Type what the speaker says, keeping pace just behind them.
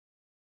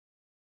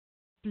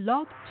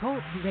Blog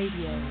Talk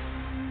Radio.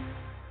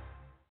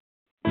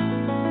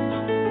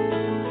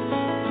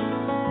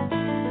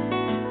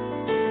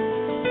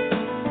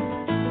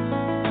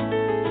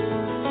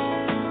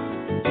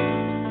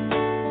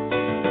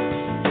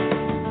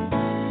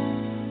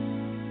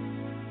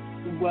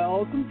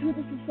 Welcome to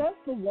the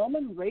Successful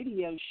Woman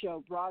Radio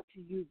Show, brought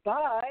to you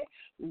by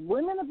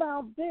Women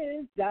About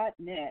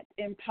Biz.net,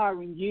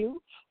 empowering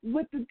you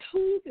with the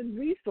tools and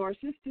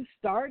resources to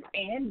start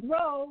and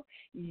grow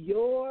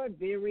your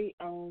very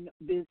own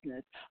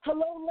business.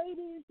 Hello,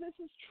 ladies. This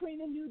is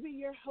Trina Newby,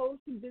 your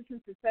host and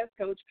business success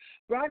coach,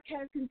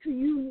 broadcasting to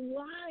you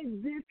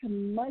live this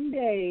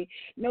Monday,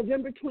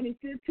 November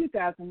 25th,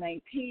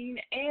 2019,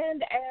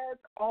 and as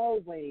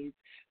always,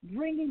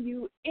 bringing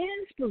you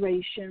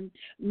inspiration,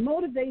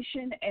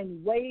 motivation,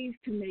 and ways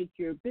to make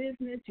your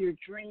business, your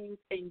dreams,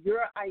 and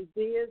your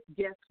ideas,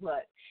 guess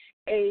what,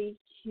 a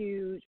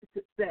huge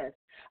success.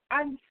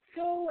 I'm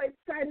so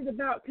excited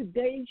about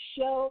today's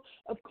show.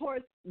 Of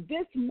course,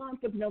 this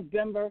month of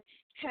November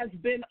has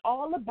been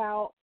all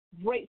about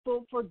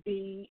grateful for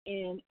being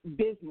in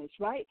business,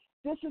 right?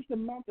 This is the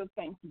month of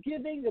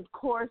Thanksgiving. Of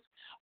course,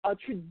 a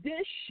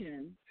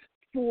tradition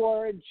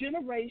for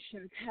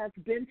generations has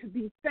been to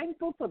be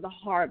thankful for the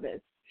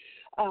harvest,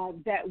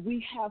 that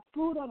we have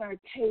food on our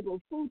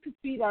table, food to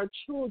feed our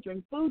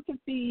children, food to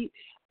feed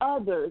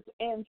others.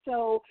 And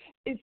so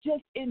it's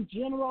just in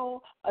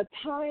general a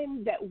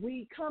time that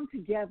we come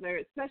together,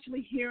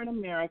 especially here in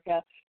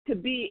America, to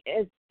be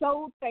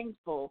so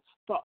thankful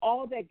for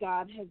all that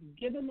God has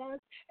given us,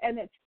 and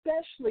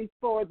especially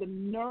for the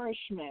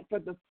nourishment, for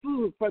the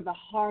food, for the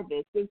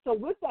harvest. And so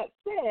with that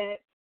said,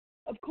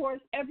 of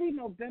course, every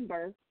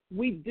November,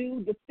 we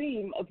do the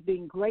theme of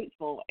being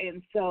grateful.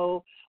 And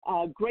so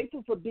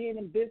grateful for being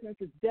in business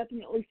is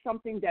definitely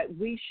something that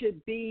we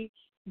should be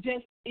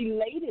just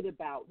elated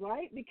about,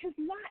 right? Because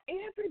not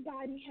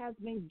everybody has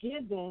been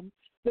given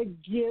the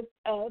gift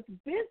of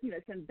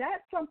business. And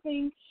that's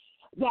something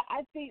that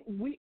I think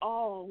we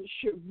all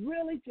should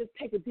really just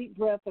take a deep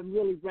breath and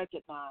really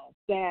recognize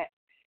that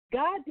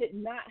God did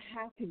not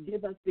have to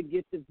give us the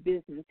gift of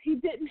business. He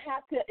didn't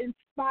have to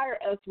inspire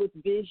us with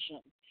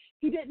vision.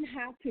 He didn't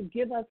have to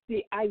give us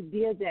the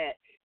idea that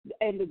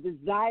and the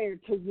desire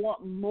to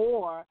want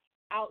more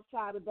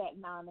outside of that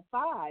 9 to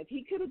 5.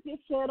 He could have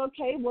just said,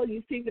 okay, well,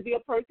 you seem to be a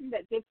person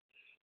that just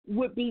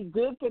would be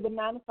good for the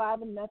 9 to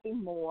 5 and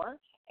nothing more,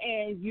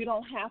 and you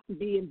don't have to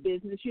be in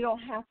business. You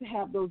don't have to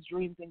have those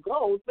dreams and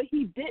goals, but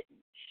he didn't.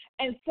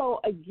 And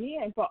so,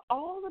 again, for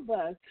all of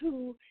us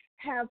who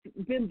have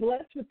been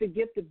blessed with the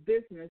gift of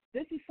business,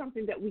 this is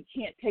something that we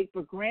can't take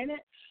for granted,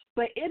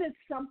 but it is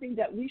something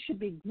that we should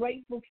be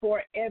grateful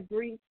for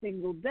every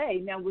single day.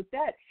 Now, with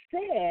that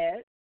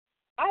said,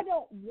 I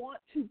don't want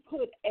to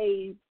put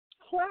a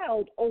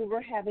cloud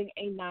over having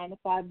a 9 to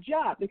 5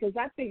 job, because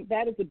I think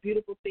that is a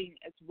beautiful thing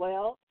as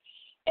well.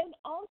 And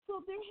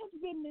also, there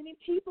has been many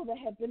people that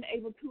have been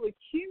able to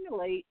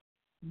accumulate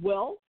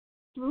wealth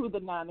through the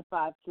 9 to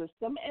 5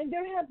 system, and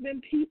there have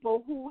been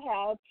people who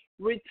have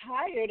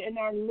retired and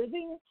are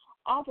living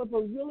off of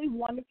a really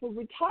wonderful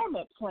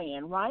retirement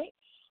plan, right?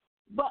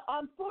 But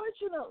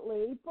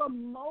unfortunately, for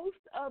most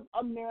of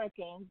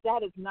Americans,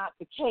 that is not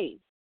the case.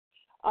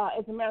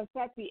 As a matter of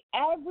fact, the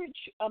average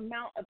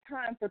amount of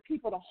time for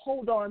people to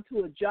hold on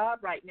to a job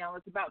right now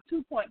is about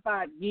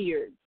 2.5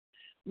 years,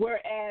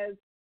 whereas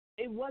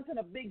it wasn't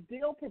a big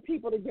deal for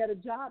people to get a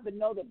job and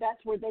know that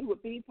that's where they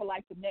would be for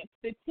like the next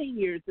 15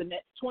 years, the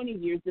next 20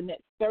 years, the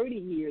next 30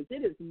 years.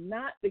 It is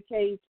not the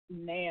case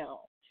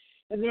now.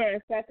 As a matter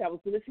of fact, I was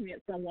listening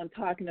to someone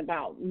talking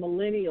about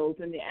millennials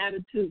and the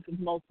attitudes of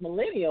most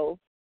millennials,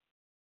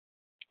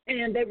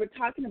 and they were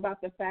talking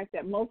about the fact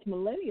that most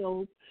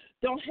millennials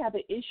don't have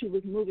an issue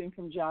with moving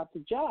from job to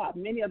job.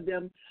 Many of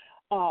them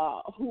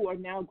who are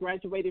now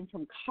graduating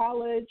from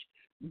college,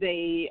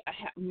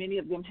 many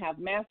of them have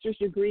master's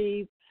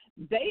degrees.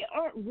 They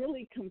aren't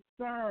really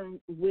concerned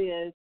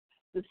with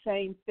the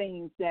same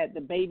things that the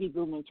baby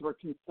boomers were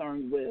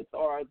concerned with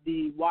or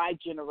the Y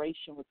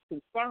generation was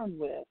concerned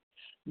with.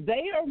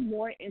 They are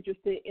more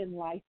interested in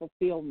life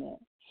fulfillment.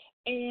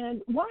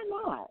 And why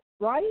not,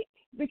 right?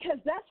 Because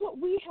that's what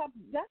we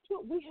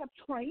have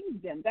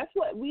trained them. That's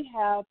what we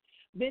have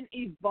been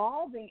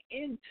evolving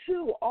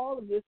into all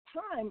of this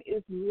time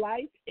is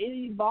life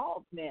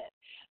involvement,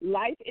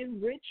 life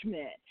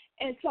enrichment.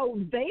 And so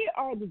they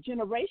are the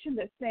generation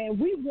that's saying,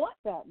 we want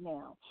that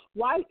now.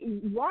 Why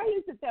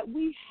is it that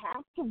we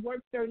have to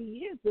work 30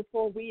 years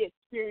before we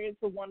experience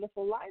a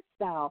wonderful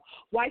lifestyle?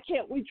 Why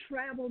can't we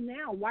travel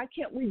now? Why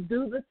can't we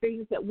do the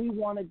things that we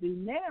want to do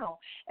now?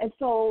 And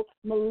so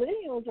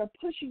millennials are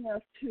pushing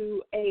us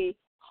to a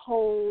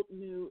whole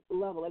new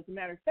level. As a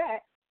matter of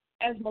fact,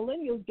 as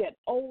millennials get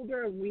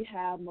older and we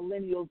have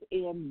millennials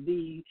in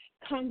the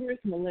Congress,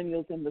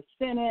 millennials in the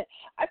Senate,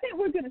 I think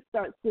we're going to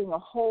start seeing a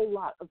whole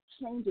lot of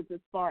changes as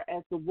far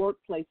as the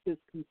workplace is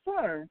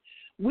concerned.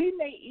 We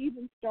may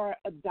even start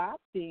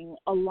adopting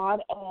a lot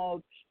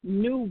of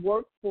new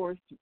workforce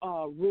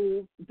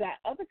rules that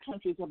other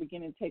countries are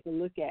beginning to take a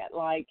look at,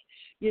 like,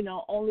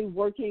 only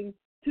working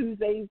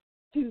Tuesdays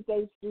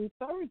Tuesdays through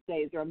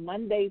Thursdays, or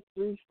Mondays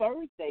through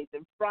Thursdays,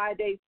 and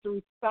Fridays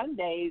through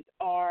Sundays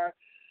are,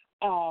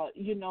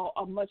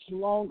 a much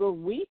longer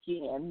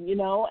weekend,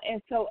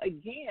 And so,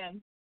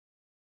 again,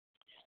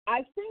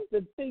 I think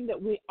the thing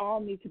that we all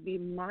need to be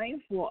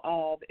mindful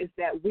of is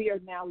that we are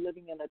now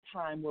living in a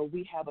time where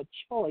we have a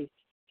choice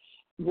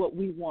what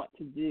we want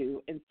to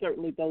do. And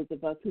certainly those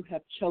of us who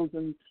have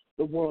chosen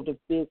the world of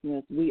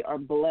business, we are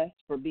blessed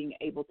for being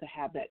able to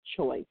have that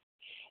choice.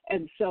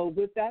 And so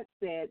with that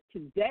said,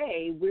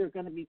 today we're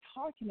going to be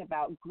talking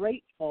about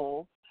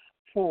grateful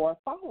for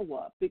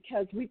follow-up,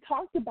 because we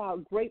talked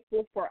about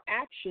grateful for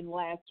action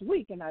last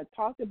week, and I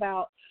talked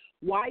about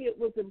why it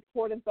was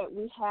important that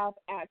we have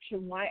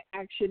action, why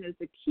action is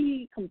a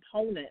key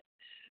component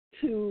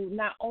to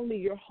not only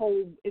your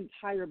whole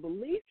entire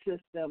belief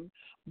system,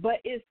 but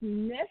it's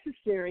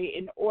necessary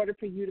in order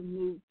for you to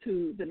move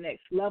to the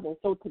next level.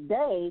 So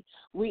today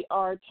we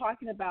are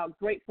talking about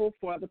grateful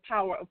for the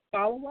power of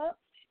follow-up.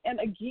 And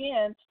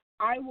again,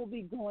 I will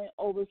be going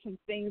over some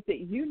things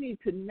that you need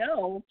to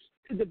know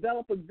to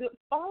develop a good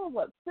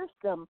follow-up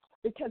system,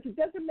 because it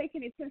doesn't make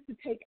any sense to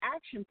take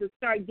action to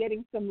start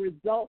getting some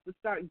results, to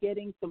start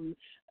getting some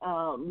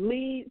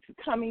leads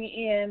coming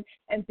in,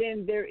 and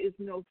then there is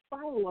no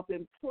follow-up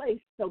in place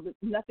so that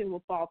nothing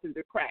will fall through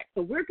the cracks.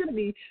 So we're going to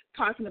be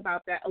talking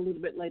about that a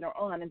little bit later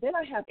on. And then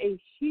I have a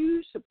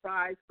huge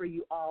surprise for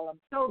you all. I'm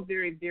so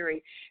very,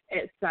 very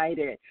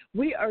excited.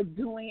 We are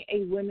doing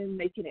a Women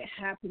Making It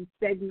Happen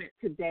segment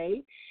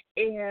today,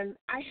 and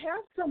I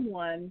have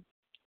someone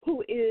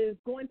who is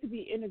going to be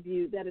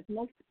interviewed that is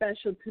most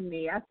special to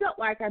me. I felt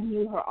like I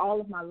knew her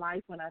all of my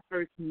life when I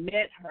first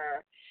met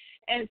her.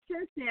 And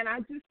since then,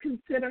 I just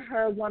consider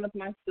her one of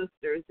my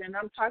sisters. And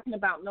I'm talking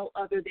about no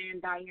other than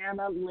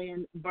Diana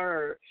Lynn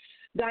Bird.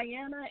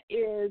 Diana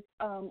is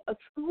a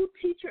school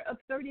teacher of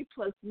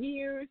 30-plus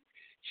years.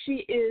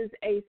 She is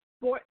a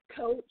sports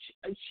coach.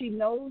 She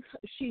knows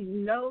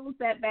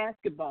that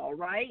basketball,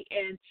 right?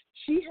 And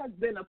she has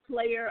been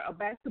a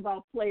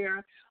basketball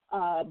player,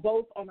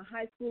 both on the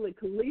high school and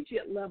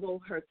collegiate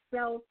level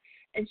herself,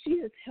 and she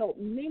has helped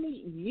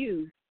many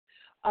youth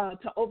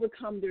to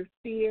overcome their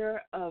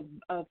fear of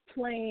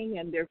playing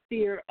and their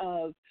fear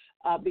of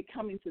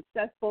becoming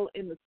successful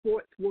in the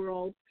sports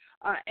world.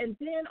 And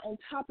then on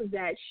top of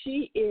that,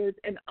 she is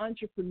an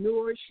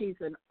entrepreneur. She's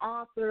an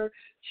author.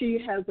 She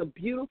has a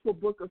beautiful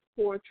book of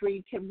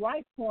poetry, can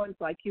write poems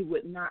like you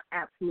would not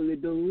absolutely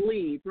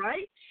believe,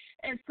 right?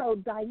 And so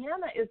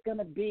Diana is going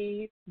to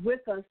be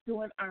with us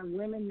doing our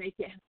Women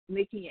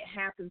Making It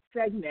Happen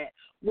segment,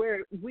 where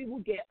we will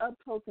get up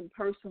close and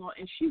personal,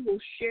 and she will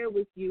share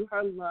with you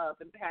her love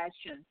and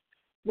passion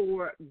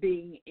for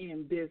being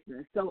in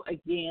business. So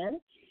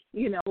again,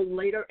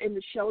 later in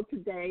the show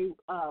today,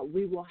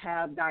 we will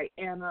have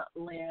Diana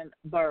Lynn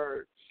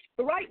Bird.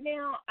 But right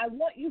now, I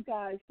want you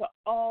guys to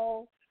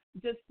all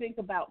just think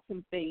about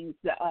some things,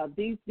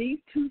 these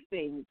two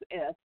things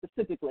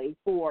specifically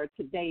for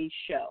today's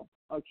show,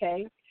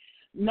 okay?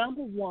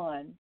 Number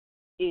one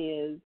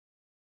is,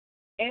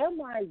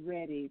 am I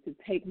ready to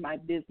take my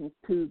business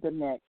to the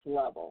next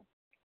level?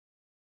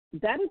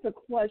 That is a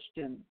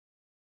question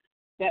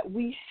that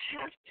we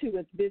have to,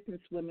 as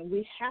businesswomen,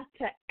 we have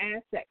to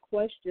ask that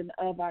question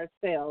of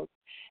ourselves.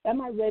 Am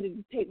I ready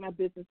to take my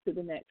business to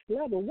the next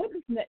level? What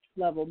does next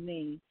level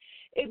mean?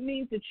 It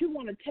means that you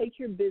want to take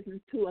your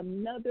business to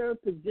another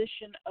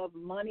position of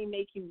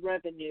money-making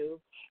revenue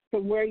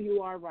from where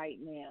you are right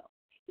now.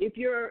 If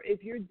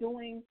you're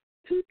doing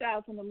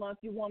 $2,000 a month,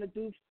 you want to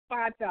do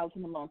 $5,000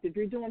 a month. If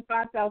you're doing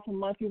 $5,000 a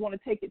month, you want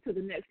to take it to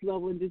the next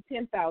level and do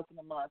 $10,000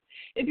 a month.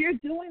 If you're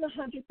doing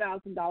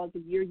 $100,000 a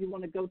year, you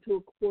want to go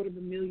to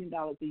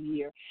 $250,000 a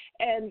year.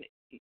 And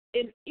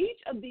in each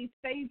of these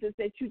phases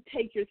that you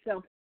take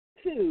yourself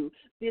to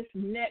this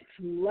next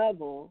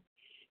level,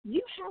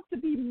 you have to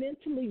be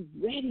mentally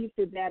ready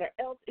for that,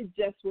 or else it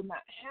just will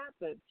not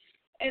happen.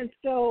 And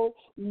so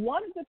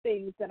one of the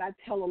things that I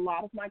tell a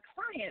lot of my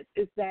clients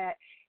is that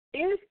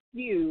if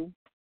you,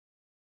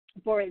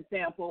 for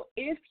example,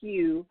 if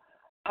you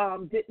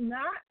did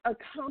not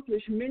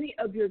accomplish many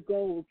of your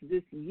goals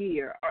this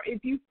year, or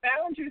if you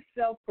found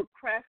yourself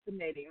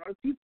procrastinating, or if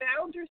you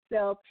found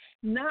yourself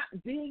not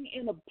being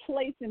in a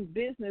place in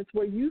business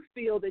where you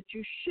feel that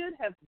you should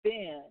have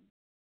been,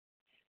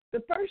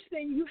 the first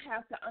thing you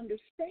have to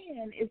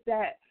understand is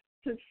that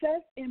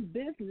success in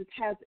business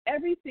has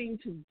everything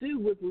to do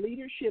with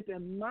leadership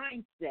and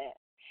mindset.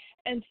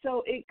 And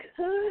so it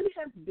could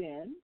have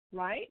been,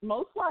 right,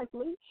 most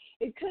likely,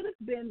 it could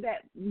have been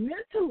that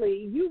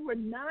mentally you were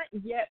not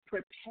yet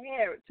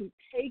prepared to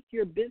take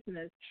your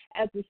business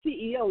as the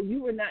CEO.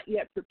 You were not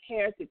yet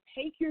prepared to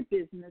take your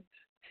business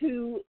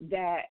to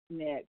that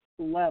next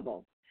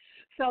level.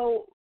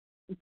 So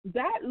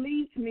that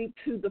leads me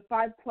to the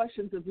 5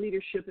 questions of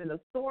leadership and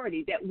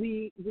authority that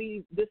we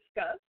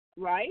discussed,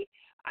 right,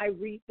 I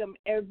read them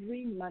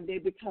every Monday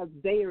because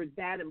they are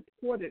that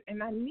important,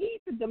 and I need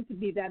for them to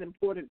be that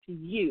important to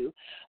you,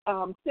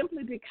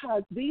 simply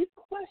because these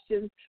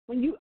questions,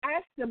 when you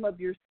ask them of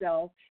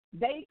yourself,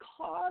 they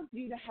cause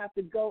you to have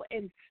to go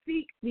and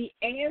seek the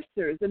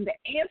answers, and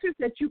the answers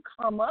that you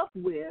come up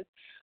with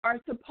are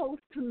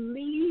supposed to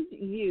lead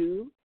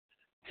you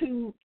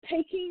to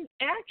taking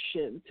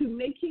action, to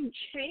making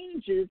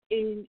changes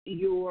in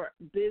your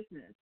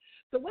business.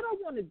 So what I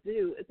want to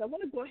do is I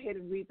want to go ahead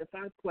and read the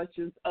 5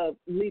 questions of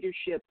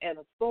leadership and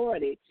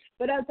authority.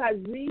 But as I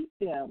read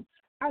them,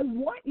 I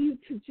want you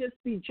to just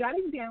be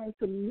jotting down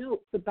some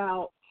notes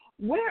about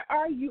where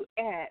are you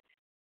at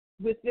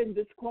within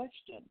this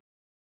question.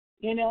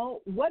 You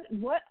know, what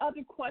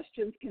other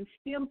questions can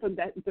stem from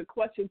the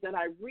questions that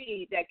I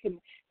read that can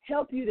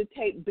help you to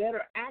take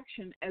better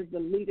action as the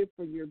leader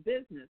for your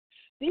business?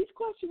 These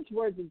questions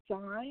were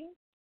designed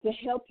to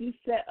help you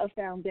set a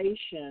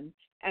foundation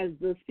as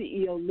the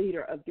CEO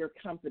leader of your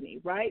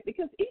company, right?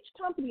 Because each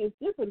company is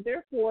different.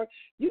 Therefore,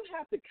 you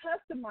have to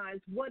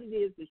customize what it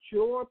is that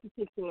your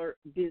particular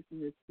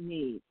business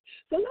needs.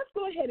 So let's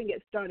go ahead and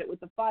get started with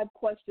the 5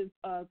 questions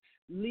of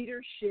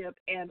leadership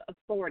and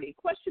authority.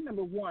 Question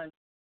number 1.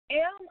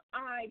 Am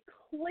I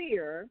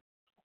clear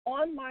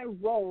on my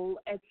role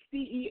as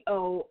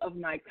CEO of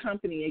my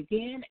company?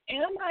 Again,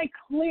 am I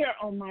clear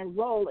on my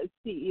role as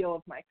CEO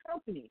of my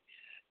company?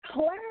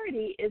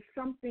 Clarity is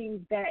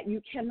something that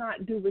you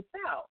cannot do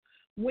without.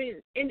 When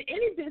in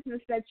any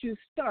business that you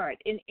start,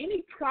 in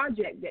any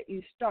project that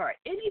you start,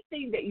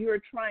 anything that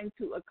you're trying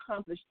to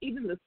accomplish,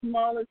 even the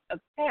smallest of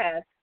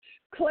tasks,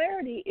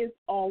 clarity is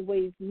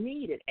always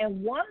needed.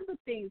 And one of the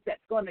things that's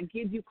going to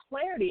give you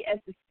clarity as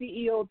the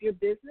CEO of your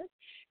business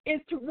is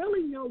to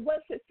really know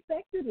what's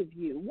expected of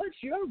you. What's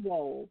your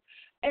role?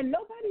 And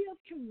nobody else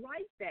can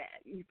write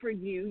that for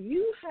you.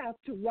 You have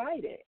to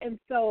write it. And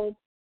so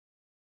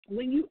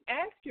when you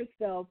ask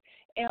yourself,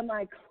 am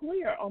I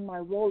clear on my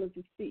role as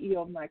the CEO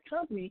of my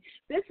company,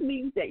 this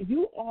means that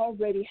you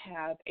already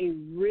have a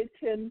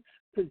written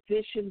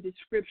position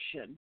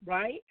description,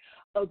 right,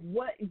 of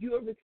what you're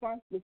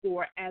responsible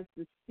for as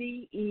the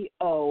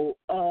CEO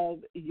of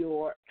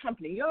your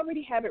company. You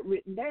already have it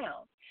written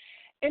down.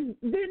 And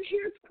then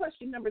here's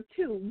question number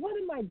 2. What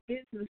are my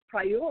business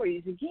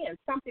priorities? Again,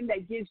 something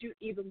that gives you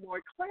even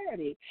more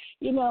clarity.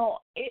 You know,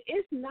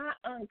 it's not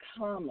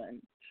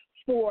uncommon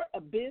for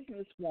a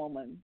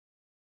businesswoman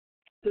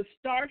to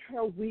start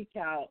her week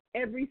out.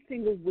 Every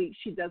single week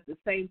she does the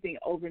same thing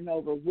over and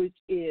over, which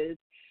is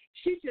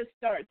she just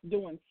starts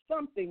doing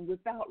something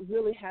without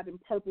really having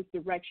purpose,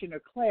 direction, or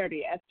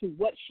clarity as to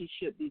what she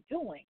should be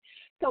doing.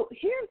 So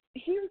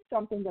here's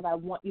something that I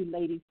want you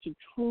ladies to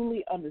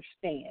truly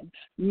understand.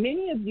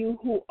 Many of you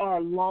who are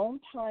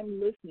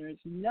longtime listeners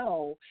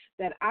know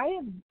that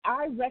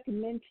I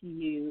recommend to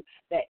you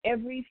that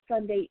every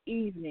Sunday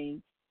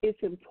evening it's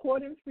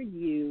important for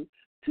you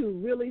to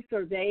really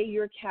survey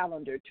your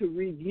calendar, to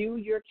review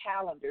your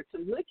calendar,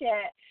 to look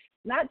at,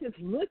 not just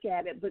look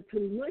at it, but to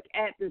look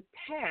at the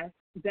tasks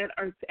that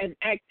are and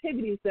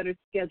activities that are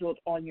scheduled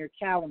on your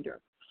calendar.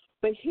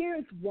 But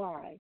here's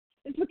why.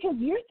 It's because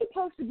you're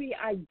supposed to be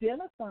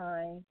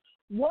identifying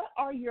what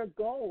are your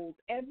goals.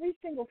 Every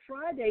single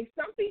Friday,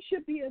 something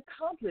should be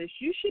accomplished.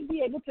 You should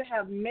be able to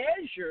have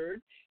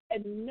measured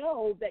and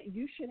know that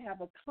you should have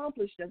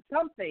accomplished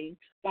something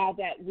by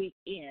that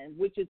weekend,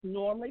 which is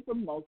normally for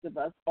most of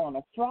us on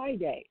a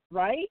Friday,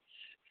 right?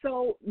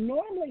 So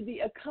normally the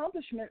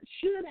accomplishment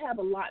should have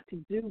a lot to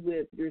do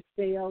with your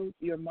sales,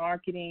 your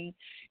marketing,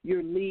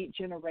 your lead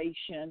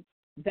generation.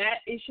 That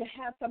it should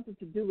have something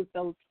to do with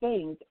those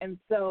things. And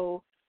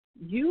so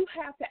you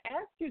have to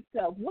ask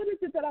yourself, what is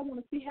it that I want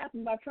to see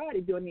happen by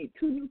Friday? Do I need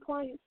 2 new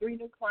clients, 3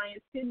 new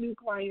clients, 10 new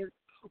clients?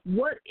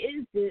 What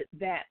is it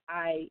that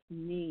I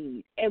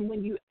need? And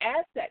when you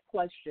ask that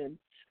question,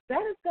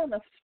 that is going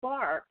to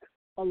spark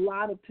a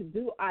lot of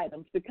to-do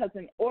items, because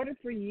in order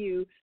for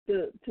you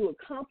to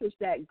accomplish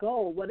that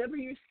goal, whatever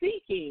you're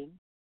seeking,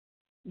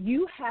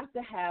 you have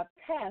to have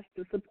tasks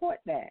to support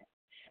that.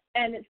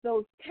 And it's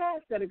those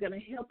tasks that are going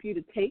to help you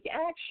to take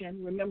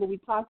action. Remember, we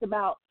talked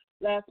about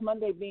last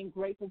Monday being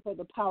grateful for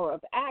the power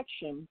of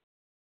action.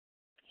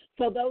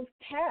 So those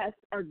tasks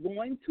are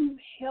going to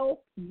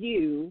help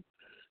you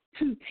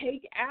to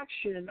take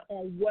action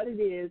on what it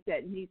is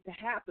that needs to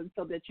happen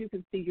so that you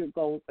can see your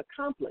goals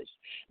accomplished.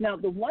 Now,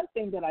 the one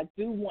thing that I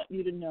do want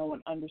you to know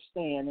and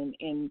understand,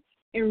 and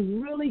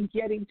really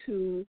getting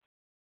to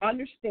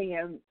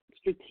understand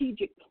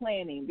strategic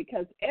planning,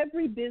 because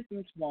every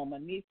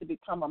businesswoman needs to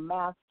become a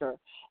master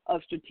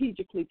of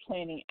strategically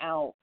planning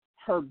out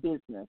her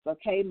business,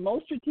 okay?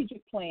 Most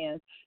strategic plans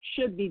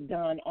should be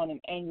done on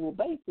an annual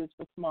basis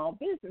for small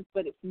business,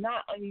 but it's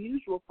not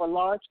unusual for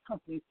large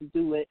companies to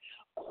do it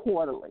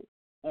quarterly,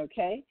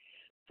 okay?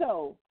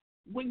 So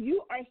when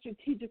you are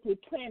strategically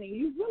planning,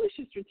 you really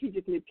should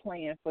strategically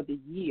plan for the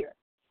year.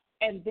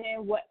 And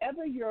then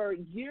whatever your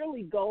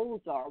yearly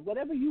goals are,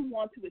 whatever you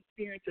want to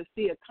experience or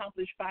see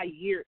accomplished by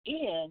year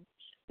end,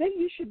 then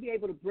you should be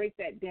able to break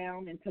that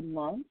down into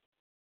months,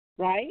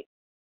 right?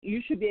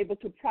 you should be able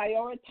to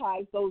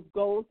prioritize those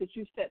goals that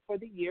you set for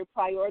the year,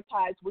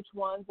 prioritize which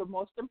ones are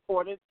most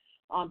important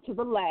to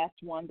the last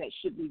one that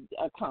should be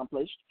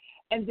accomplished.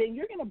 And then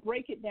you're going to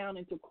break it down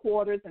into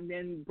quarters and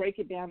then break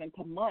it down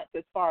into months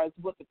as far as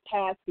what the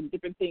tasks and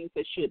different things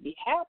that should be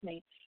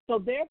happening. So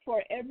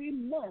therefore, every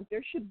month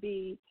there should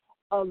be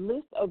a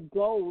list of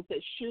goals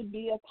that should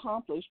be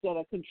accomplished that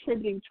are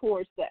contributing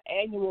towards the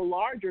annual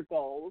larger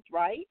goals,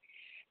 right?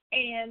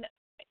 And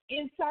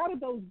inside of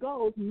those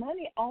goals,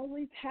 money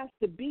always has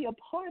to be a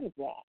part of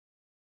that,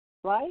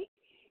 right?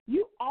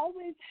 You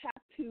always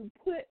have to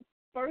put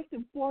first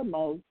and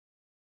foremost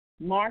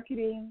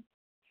marketing,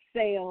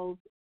 sales,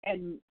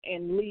 and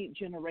lead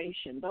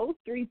generation. Those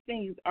three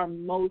things are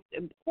most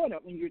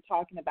important when you're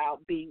talking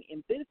about being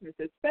in business,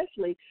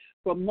 especially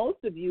for most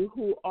of you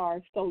who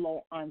are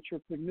solo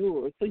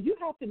entrepreneurs. So you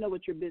have to know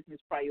what your business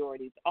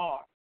priorities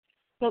are.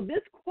 So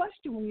this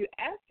question, when you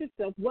ask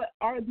yourself, what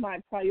are my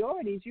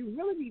priorities, you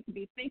really need to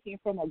be thinking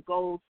from a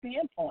goal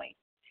standpoint.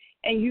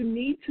 And you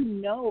need to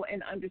know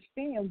and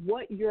understand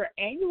what your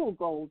annual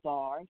goals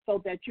are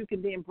so that you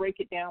can then break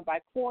it down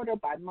by quarter,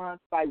 by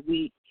month, by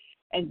week,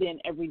 and then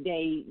every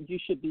day you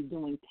should be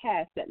doing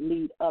tasks that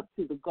lead up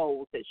to the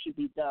goals that should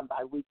be done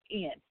by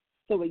weekend.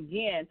 So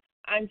again,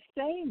 I'm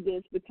saying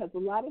this because a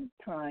lot of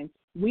times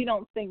we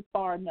don't think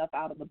far enough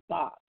out of the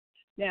box.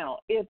 Now,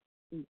 if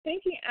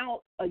thinking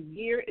out a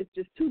year is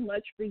just too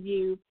much for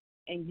you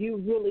and you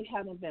really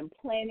haven't been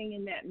planning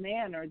in that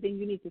manner, then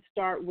you need to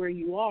start where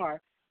you are.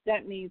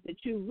 That means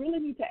that you really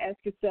need to ask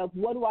yourself,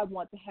 what do I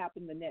want to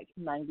happen the next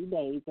 90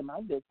 days in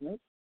my business,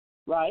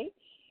 right?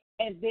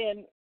 And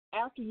then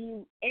after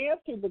you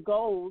answer the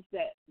goals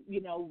that,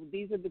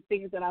 these are the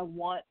things that I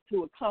want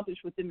to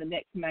accomplish within the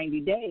next 90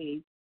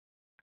 days,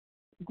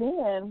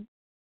 then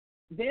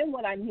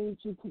what I need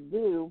you to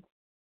do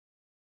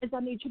is I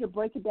need you to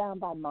break it down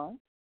by month.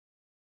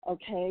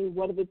 Okay,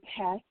 what are the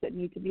tasks that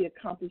need to be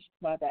accomplished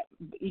by that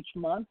each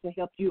month to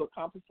help you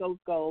accomplish those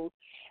goals?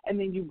 And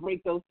then you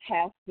break those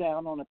tasks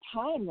down on a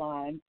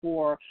timeline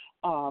for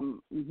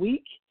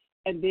week,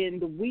 and then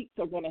the weeks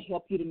are going to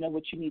help you to know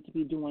what you need to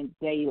be doing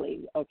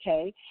daily,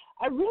 okay?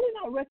 I really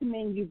don't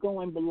recommend you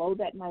going below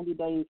that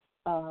 90-day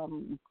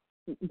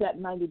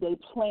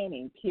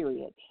planning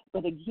period.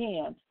 But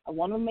again, I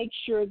want to make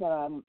sure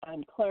that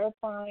I'm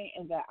clarifying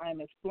and that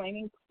I'm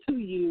explaining to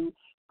you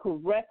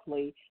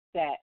correctly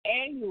that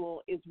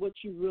annual is what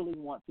you really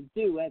want to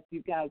do. As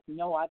you guys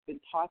know, I've been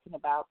talking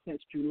about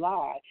since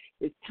July.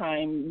 It's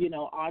time,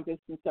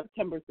 August and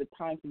September is the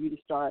time for you to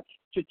start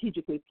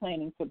strategically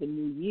planning for the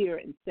new year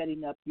and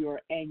setting up your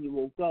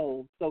annual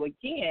goals. So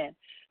again,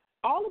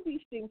 all of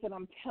these things that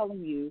I'm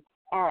telling you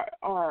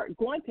are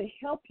going to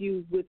help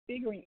you with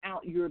figuring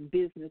out your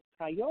business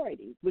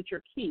priorities, which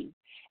are key.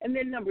 And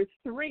then number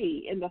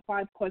 3 in the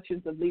 5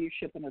 questions of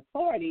leadership and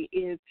authority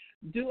is,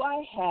 do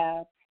I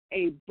have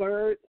a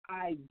bird's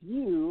eye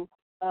view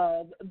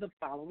of the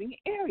following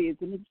areas?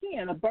 And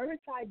again, a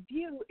bird's eye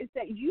view is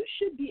that you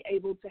should be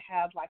able to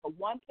have like a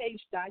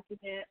one-page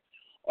document,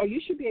 or you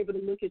should be able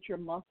to look at your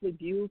monthly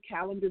view,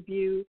 calendar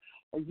view,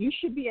 or you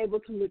should be able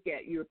to look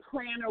at your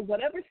planner,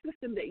 whatever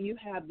system that you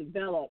have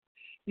developed.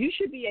 You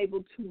should be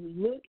able to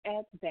look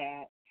at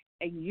that,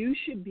 and you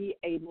should be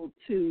able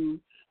to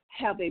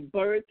have a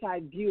bird's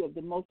eye view of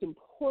the most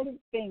important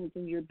things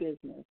in your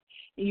business.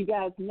 And you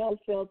guys know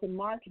sales and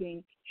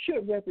marketing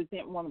should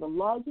represent one of the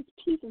largest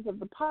pieces of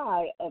the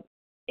pie of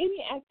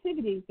any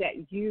activities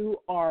that you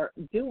are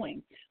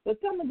doing.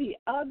 But some of the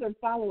other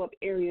follow-up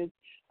areas,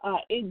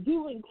 it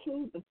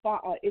includes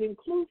follow-up.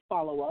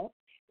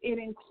 It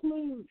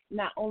includes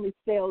not only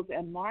sales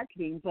and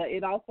marketing, but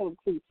it also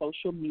includes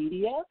social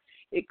media.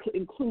 It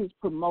includes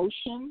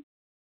promotion,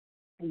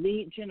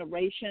 lead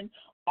generation.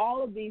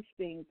 All of these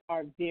things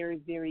are very,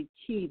 very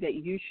key that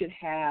you should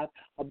have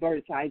a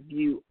bird's eye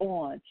view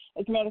on.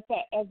 As a matter of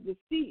fact, as the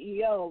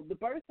CEO, the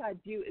bird's eye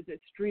view is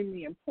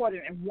extremely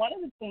important. And one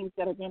of the things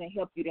that are going to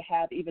help you to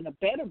have even a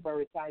better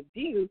bird's eye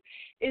view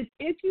is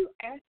if you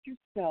ask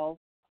yourself,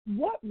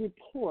 what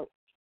reports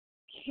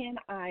can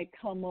I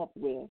come up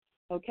with?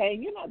 Okay,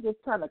 you're not just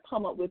trying to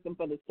come up with them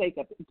for the sake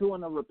of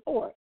doing a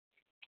report.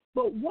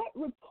 But what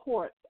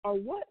reports or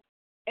what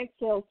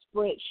Excel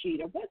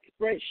spreadsheet or what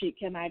spreadsheet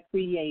can I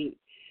create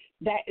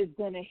that is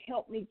going to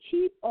help me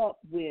keep up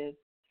with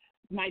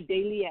my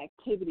daily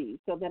activities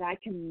so that I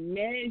can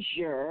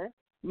measure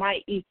my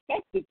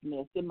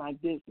effectiveness in my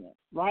business,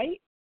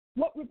 right?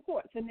 What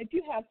reports? And if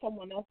you have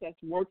someone else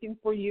that's working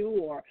for you,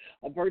 or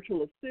a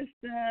virtual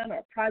assistant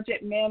or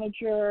project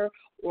manager,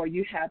 or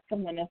you have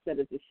someone else that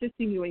is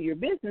assisting you in your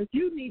business,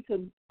 you need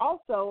to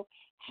also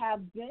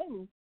have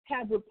them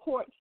have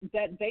reports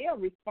that they are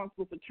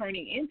responsible for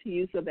turning into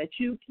you so that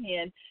you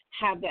can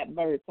have that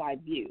bird's eye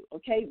view,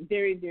 okay?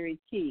 Very, very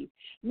key.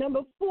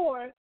 Number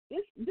 4,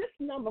 this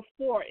number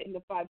 4 in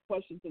the 5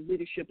 questions of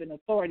leadership and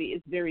authority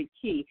is very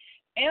key.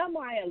 Am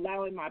I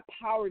allowing my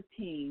power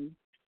team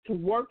to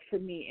work for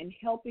me in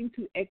helping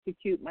to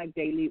execute my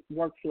daily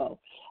workflow?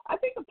 I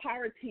think a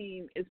power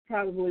team is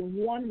probably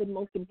one of the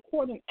most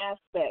important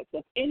aspects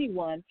of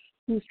anyone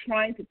who's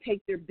trying to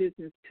take their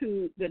business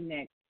to the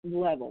next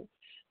level.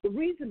 The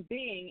reason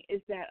being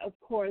is that, of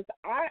course,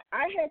 I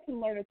had to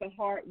learn it the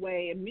hard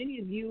way, and many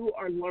of you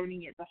are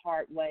learning it the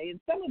hard way, and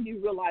some of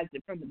you realized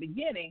it from the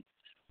beginning,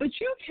 but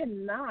you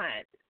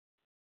cannot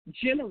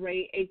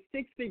generate a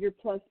six-figure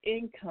plus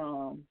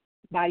income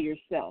by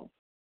yourself.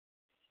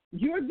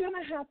 You're going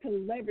to have to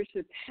leverage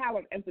the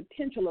talent and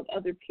potential of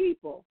other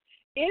people.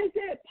 Is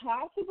it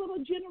possible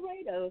to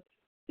generate a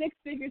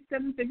six-figure,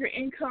 seven-figure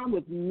income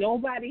with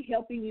nobody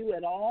helping you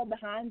at all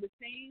behind the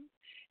scenes?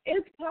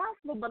 It's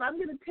possible, but I'm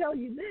going to tell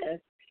you this.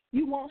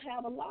 You won't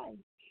have a life.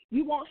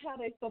 You won't have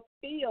a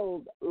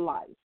fulfilled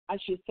life, I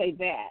should say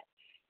that.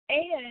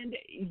 And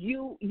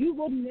you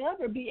will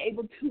never be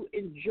able to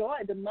enjoy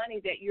the money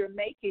that you're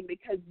making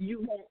because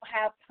you won't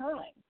have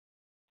time.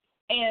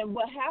 And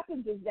what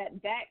happens is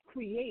that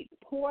creates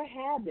poor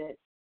habits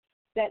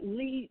that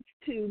leads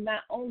to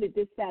not only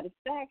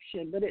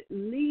dissatisfaction, but it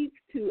leads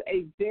to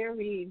a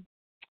very,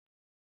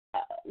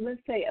 let's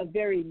say, a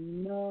very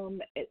numb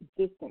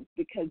existence,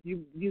 because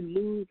you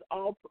lose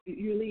all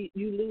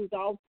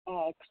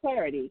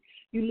clarity,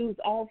 you lose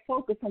all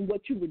focus on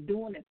what you were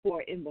doing it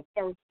for in the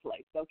first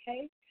place.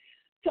 Okay,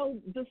 so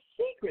the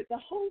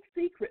whole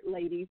secret,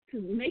 ladies, to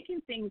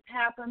making things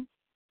happen,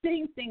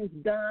 getting things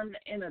done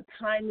in a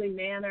timely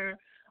manner,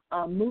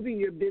 moving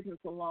your business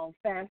along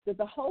faster,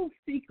 the whole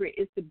secret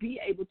is to be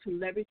able to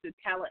leverage the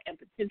talent and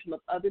potential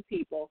of other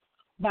people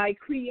by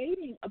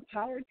creating a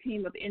power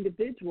team of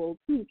individuals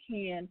who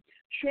can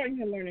shorten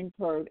your learning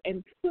curve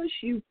and push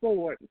you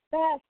forward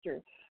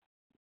faster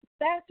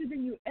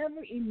than you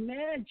ever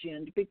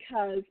imagined,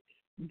 because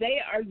they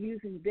are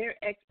using their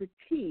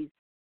expertise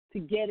to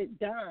get it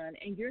done,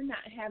 and you're not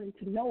having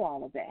to know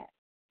all of that.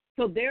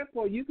 So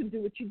therefore, you can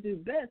do what you do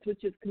best,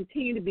 which is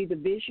continue to be the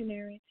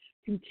visionary,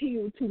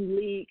 continue to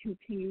lead,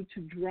 continue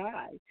to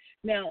drive.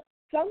 Now,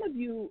 some of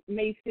you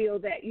may feel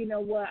that, you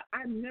know what,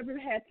 I've never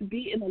had to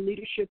be in a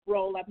leadership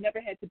role. I've never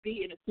had to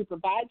be in a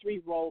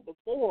supervisory role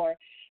before.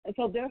 And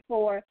so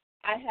therefore,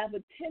 I have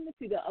a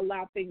tendency to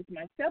allow things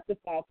myself to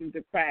fall through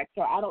the cracks,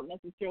 or I don't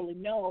necessarily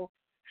know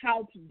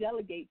how to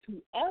delegate to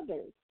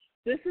others.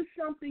 This is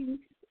something,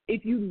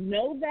 if you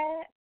know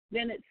that,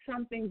 then it's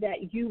something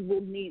that you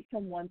will need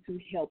someone to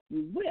help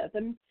you with.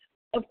 And,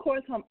 of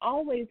course, I'm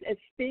always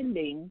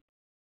extending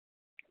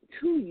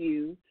to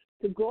you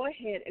to go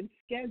ahead and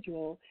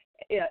schedule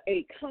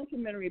a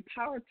complimentary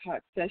Power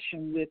Talk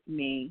session with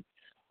me,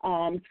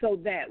 so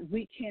that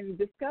we can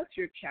discuss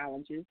your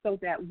challenges, so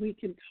that we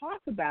can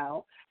talk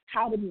about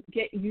how to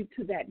get you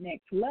to that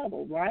next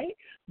level, right?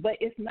 But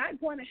it's not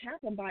going to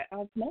happen by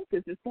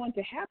osmosis. It's going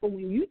to happen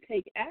when you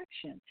take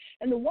action.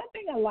 And the one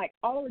thing I like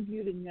all of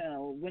you to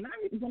know, when I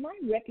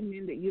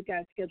recommend that you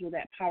guys schedule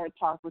that Power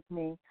Talk with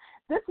me,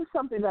 this is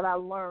something that I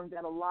learned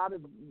that a lot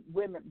of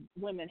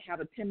women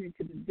have a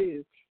tendency to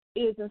do,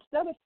 is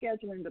instead of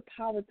scheduling the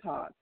Power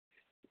Talk,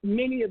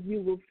 many of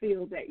you will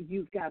feel that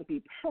you've got to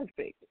be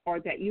perfect, or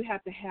that you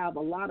have to have a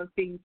lot of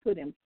things put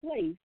in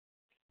place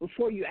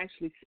before you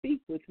actually speak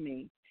with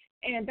me.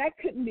 And that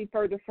couldn't be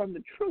further from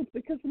the truth,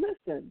 because,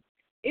 listen,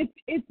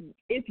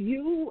 if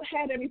you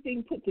had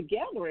everything put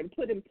together and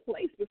put in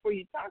place before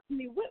you talk to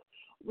me,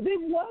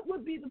 then what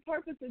would be the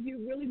purpose of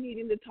you really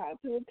needing to talk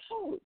to a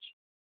coach?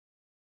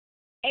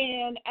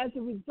 And as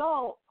a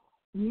result,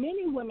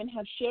 many women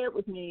have shared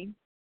with me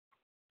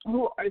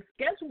who are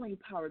scheduling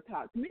Power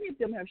Talks. Many of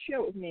them have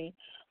shared with me,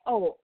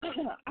 oh,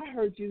 I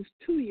heard you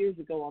 2 years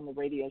ago on the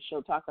radio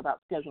show talk about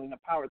scheduling a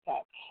Power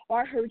Talk,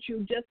 or I heard you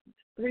just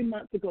 3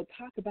 months ago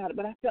talk about it,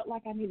 but I felt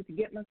like I needed to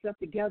get myself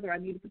together. I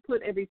needed to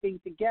put everything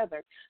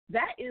together.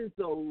 That is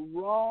the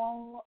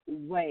wrong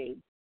way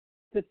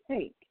to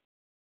think,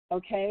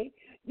 okay?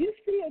 You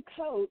see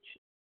a coach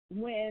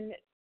when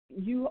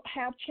you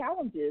have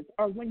challenges,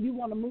 or when you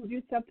want to move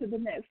yourself to the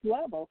next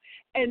level,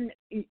 and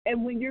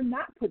when you're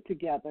not put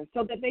together,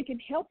 so that they can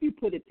help you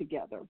put it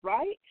together,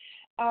 right?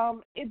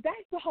 If that's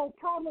the whole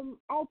problem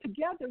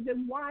altogether,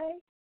 then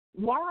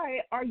why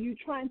are you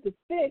trying to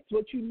fix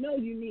what you know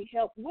you need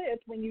help with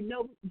when you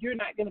know you're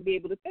not going to be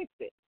able to fix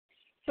it?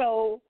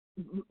 So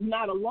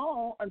not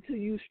alone until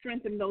you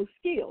strengthen those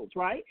skills,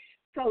 right?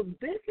 So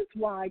this is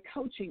why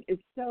coaching is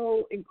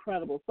so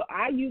incredible. So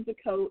I use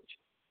a coach.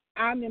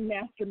 I'm in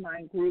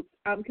mastermind groups.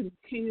 I'm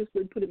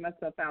continuously putting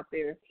myself out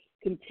there,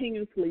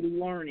 continuously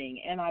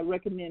learning, and I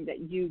recommend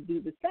that you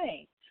do the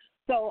same.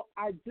 So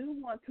I do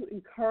want to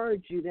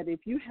encourage you that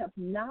if you have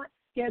not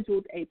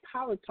scheduled a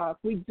Power Talk,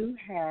 we do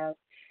have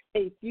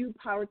a few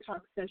Power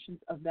Talk sessions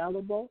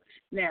available.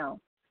 Now,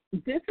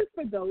 this is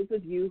for those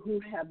of you who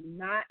have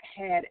not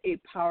had a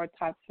Power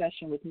Talk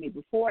session with me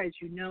before. As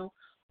you know,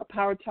 a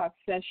Power Talk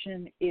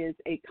session is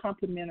a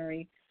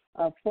complimentary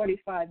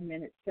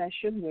 45-minute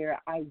session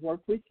where I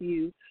work with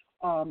you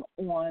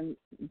on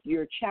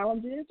your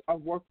challenges, or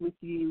work with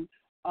you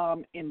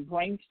in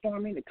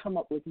brainstorming to come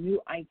up with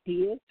new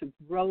ideas to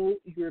grow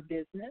your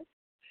business.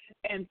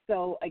 And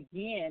so,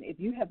 again, if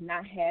you have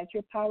not had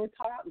your Power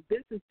Talk,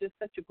 this is just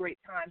such a great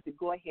time to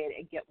go ahead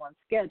and get one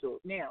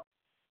scheduled. Now,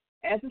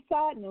 As a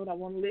side note, I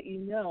want to let you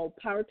know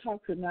Power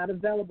Talks are not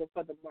available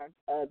for the month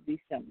of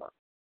December.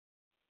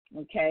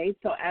 Okay,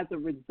 so as a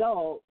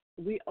result,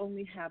 we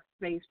only have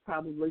space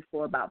probably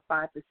for about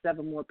 5 to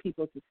 7 more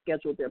people to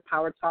schedule their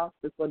Power Talks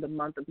before the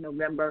month of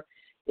November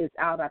is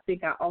out. I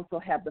think I also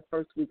have the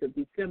first week of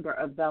December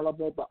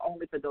available, but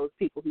only for those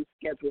people who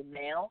schedule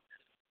now.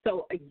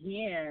 So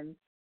again,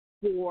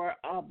 for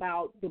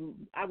about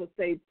I would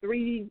say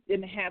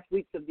 3.5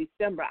 weeks of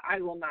December,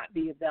 I will not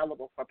be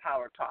available for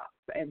Power Talks,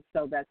 and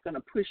so that's going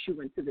to push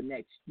you into the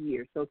next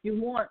year. So if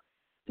you want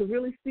to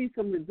really see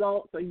some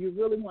results, or you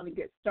really want to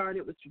get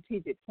started with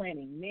strategic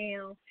planning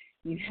now,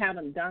 you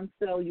haven't done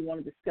so, you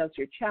want to discuss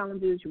your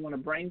challenges, you want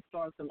to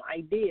brainstorm some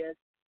ideas,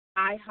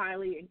 I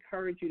highly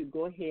encourage you to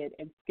go ahead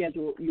and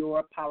schedule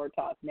your Power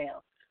Talk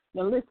now.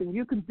 Now listen,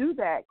 you can do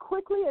that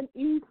quickly and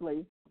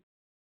easily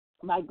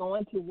by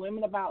going to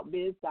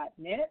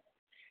womenaboutbiz.net.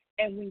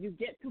 And when you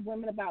get to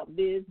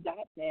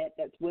womenaboutbiz.net,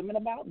 that's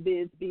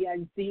womenaboutbiz,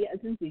 B-I-Z as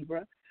in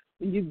zebra,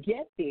 when you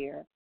get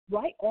there,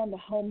 right on the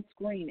home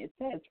screen, it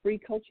says free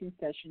coaching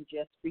session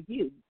just for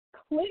you.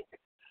 Click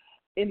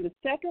in the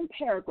second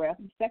paragraph,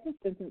 the second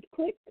sentence,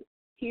 click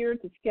here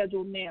to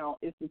schedule now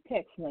is the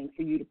text link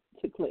for you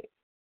to click.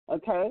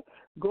 Okay?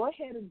 Go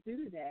ahead and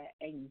do that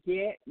and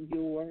get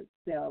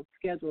yourself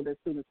scheduled as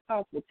soon as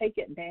possible. Take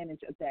advantage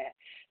of that.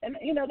 And,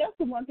 you know, that's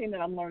the one thing that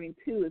I'm learning,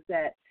 too, is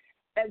that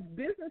as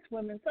business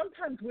women,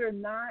 sometimes we are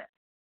not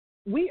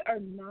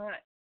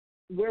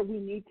where we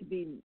need to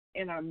be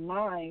in our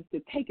minds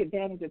to take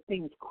advantage of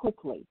things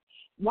quickly.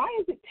 Why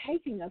is it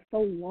taking us so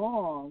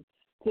long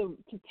to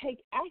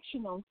take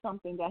action on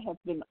something that has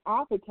been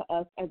offered to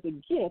us as a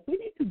gift? We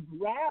need to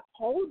grab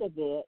hold of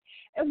it,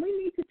 and we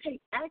need to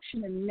take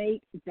action and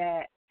make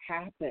that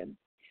happen.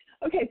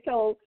 Okay,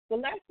 so the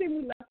last thing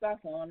we left off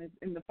on is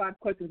in the 5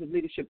 questions of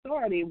leadership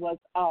authority was,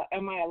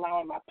 am I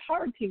allowing my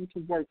power team to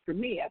work for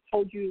me? I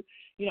told you,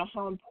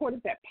 how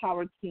important that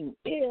power team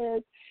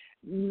is.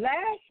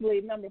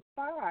 Lastly, number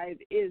 5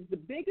 is the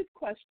biggest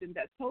question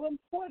that's so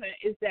important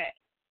is that,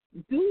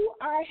 do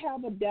I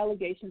have a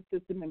delegation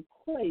system in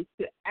place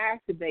to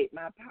activate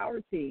my power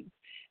team?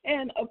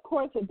 And, of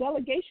course, a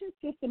delegation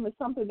system is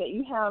something that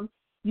you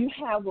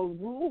have a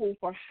rule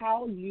for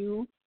how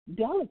you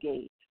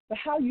delegate, for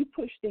how you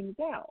push things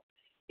out.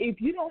 If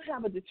you don't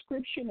have a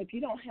description, if you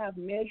don't have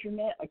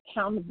measurement,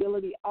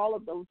 accountability, all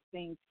of those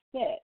things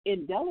set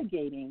in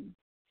delegating,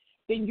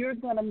 then you're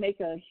going to make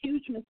a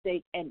huge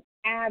mistake and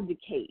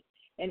abdicate.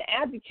 And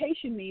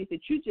abdication means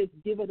that you just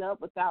give it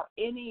up without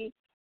any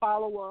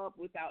follow-up,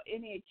 without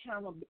any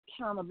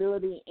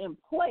accountability in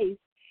place,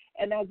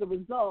 and as a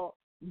result,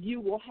 you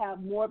will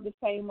have more of the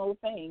same old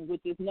thing, which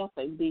is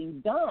nothing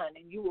being done,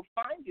 and you will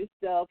find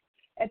yourself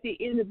at the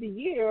end of the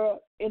year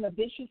in a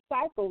vicious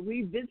cycle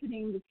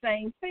revisiting the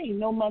same thing,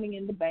 no money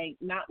in the bank,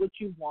 not what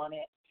you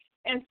wanted.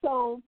 And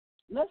so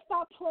let's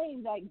stop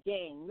playing that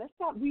game. Let's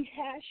stop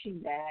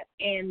rehashing that,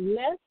 and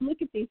let's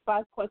look at these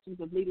 5 questions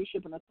of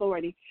leadership and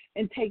authority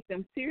and take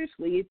them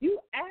seriously. If you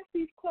ask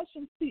these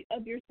questions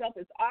of yourself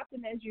as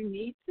often as you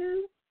need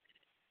to,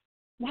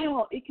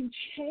 wow, it can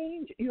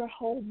change your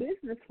whole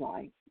business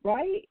life,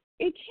 right?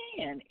 It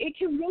can. It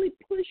can really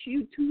push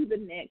you to the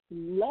next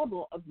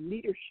level of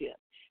leadership,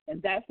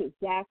 and that's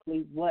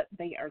exactly what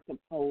they are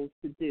supposed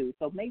to do.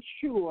 So make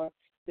sure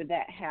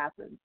that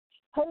happens.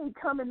 Hey,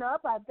 coming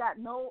up, I've got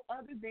no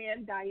other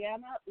than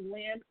Diana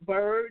Lynn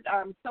Bird.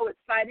 I'm so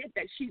excited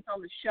that she's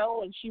on the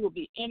show and she will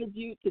be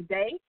interviewed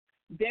today.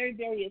 Very,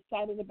 very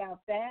excited about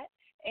that.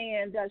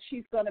 And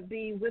she's going to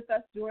be with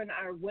us during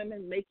our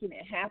Women Making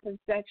It Happen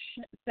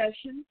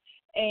session.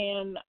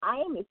 And I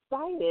am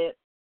excited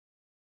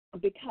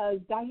because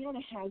Diana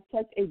has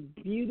such a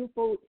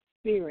beautiful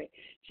spirit.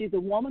 She's a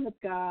woman of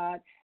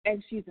God,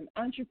 and she's an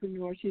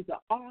entrepreneur. She's an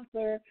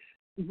author,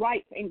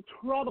 writes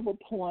incredible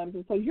poems,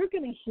 and so you're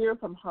going to hear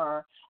from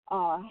her,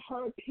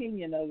 her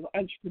opinion of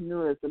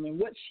entrepreneurism and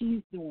what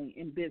she's doing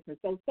in business.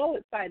 So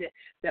excited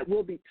that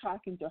we'll be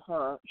talking to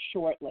her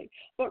shortly.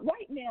 But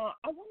right now,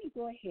 I want to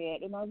go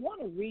ahead and I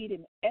want to read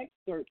an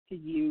excerpt to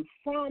you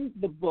from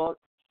the book,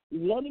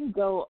 Letting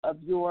Go of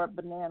Your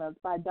Bananas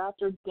by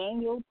Dr.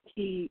 Daniel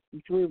T.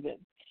 Druven.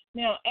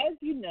 Now, as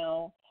you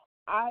know,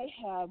 I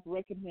have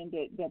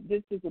recommended that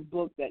this is a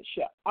book that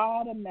should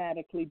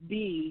automatically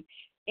be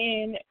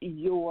in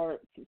your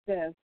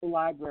success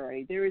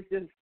library.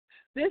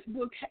 This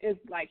book is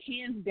like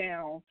hands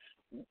down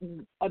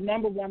a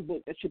number 1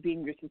 book that should be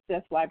in your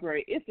success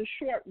library. It's a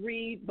short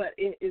read, but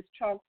it is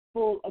chock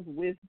full of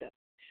wisdom.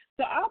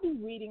 So I'll be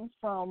reading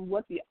from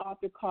what the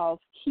author calls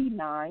Key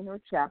 9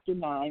 or Chapter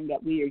 9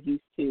 that we are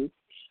used to.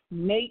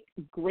 Make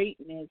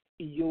greatness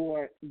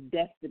your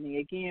destiny.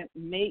 Again,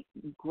 make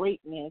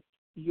greatness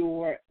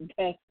your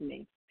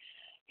destiny.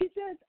 He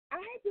says,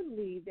 I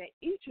believe that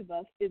each of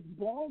us is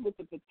born with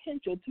the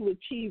potential to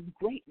achieve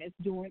greatness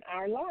during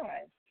our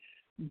lives.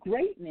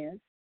 Greatness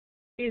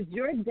is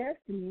your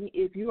destiny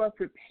if you are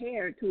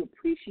prepared to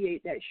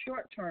appreciate that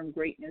short-term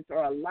greatness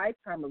or a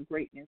lifetime of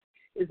greatness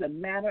is a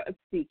matter of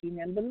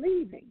seeking and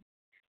believing.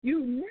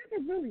 You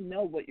never really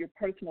know what your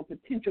personal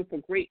potential for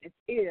greatness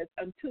is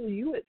until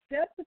you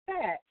accept the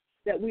fact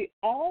that we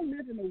all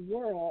live in a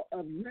world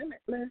of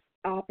limitless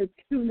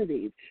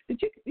opportunities.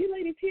 Did you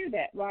ladies hear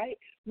that, right?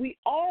 We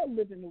all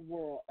live in a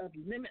world of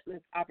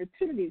limitless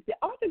opportunities. The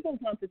author goes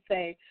on to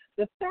say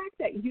the fact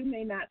that you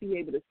may not be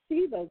able to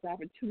see those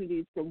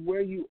opportunities from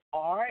where you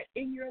are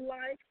in your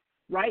life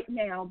right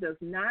now does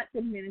not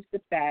diminish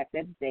the fact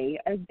that they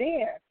are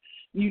there.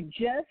 You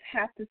just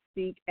have to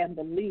seek and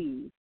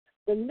believe.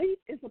 Belief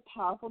is a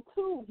powerful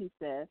tool, he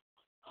says.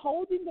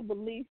 Holding the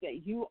belief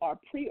that you are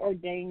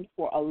preordained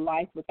for a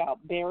life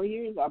without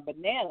barriers or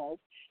bananas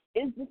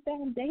is the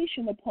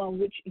foundation upon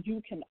which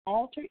you can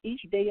alter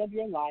each day of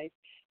your life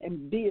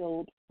and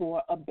build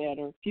for a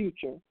better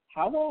future.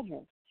 However,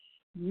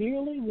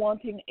 merely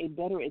wanting a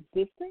better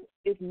existence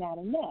is not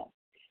enough.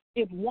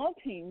 If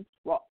wanting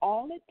were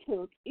all it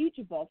took, each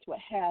of us would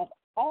have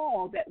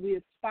all that we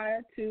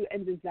aspire to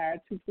and desire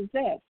to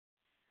possess.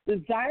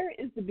 Desire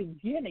is the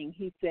beginning,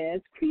 he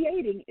says.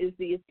 Creating is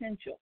the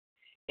essential.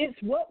 It's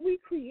what we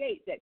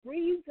create that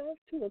frees us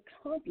to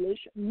accomplish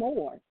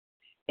more.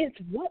 It's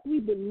what we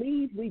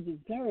believe we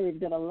deserve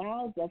that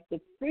allows us the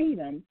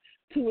freedom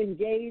to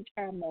engage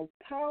our most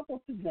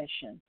powerful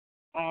possession,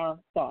 our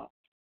thoughts.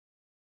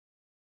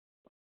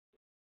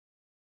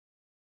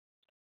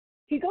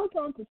 He goes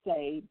on to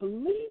say,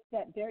 believe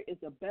that there is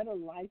a better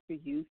life for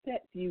you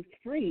sets you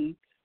free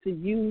to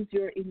use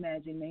your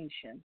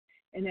imagination.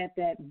 And at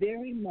that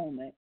very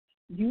moment,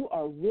 you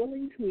are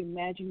willing to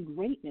imagine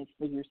greatness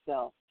for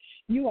yourself.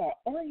 You are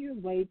on your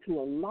way to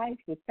a life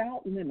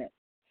without limits.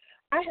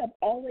 I have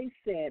always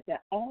said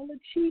that all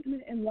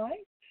achievement in life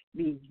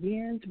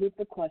begins with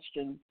the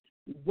question,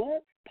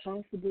 what's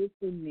possible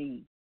for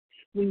me?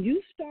 When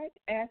you start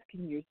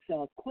asking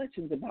yourself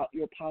questions about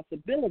your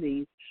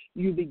possibilities,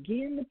 you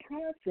begin the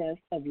process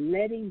of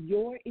letting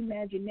your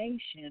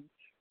imagination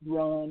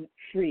run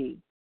free.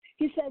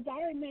 He says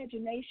our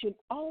imagination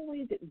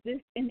always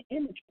exists in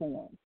image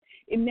form.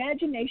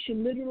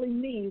 Imagination literally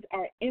means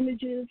our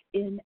images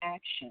in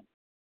action.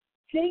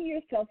 Seeing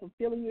yourself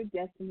fulfilling your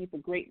destiny for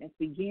greatness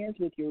begins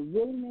with your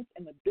willingness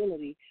and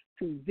ability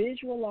to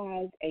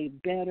visualize a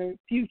better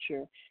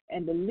future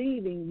and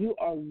believing you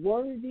are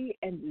worthy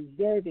and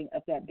deserving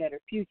of that better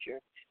future.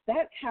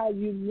 That's how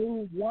you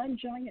move one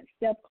giant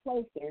step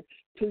closer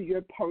to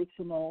your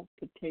personal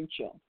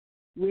potential.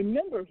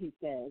 Remember, he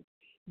says,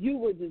 you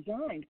were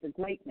designed for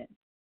greatness.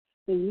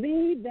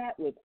 Believe that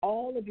with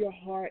all of your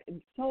heart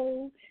and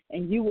soul,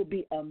 and you will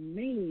be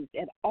amazed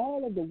at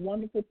all of the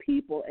wonderful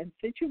people and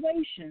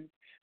situations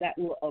that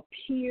will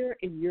appear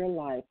in your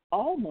life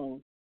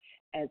almost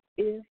as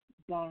if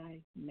by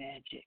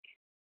magic.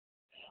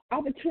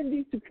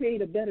 Opportunities to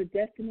create a better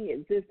destiny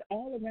exist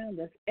all around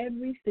us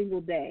every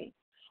single day.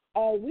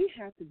 All we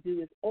have to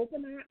do is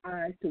open our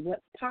eyes to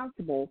what's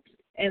possible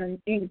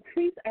and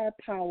increase our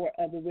power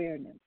of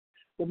awareness.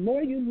 The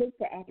more you look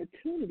for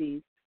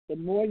opportunities, the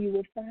more you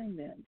will find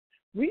them.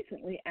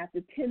 Recently,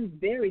 after 10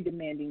 very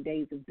demanding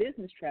days of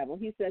business travel,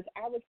 he says,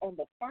 I was on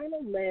the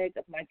final leg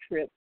of my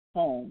trip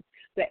home.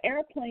 The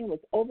airplane was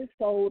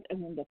oversold,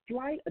 and when the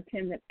flight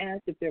attendant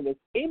asked if there was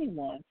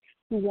anyone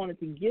who wanted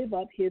to give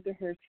up his or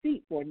her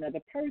seat for another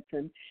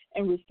person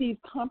and receive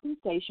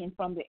compensation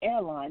from the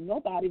airline,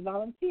 nobody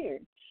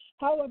volunteered.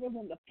 However,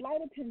 when the flight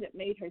attendant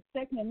made her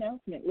second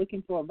announcement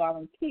looking for a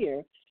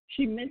volunteer,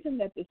 she mentioned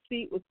that the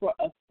seat was for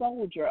a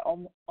soldier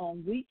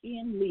on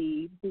weekend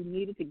leave who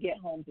needed to get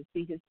home to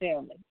see his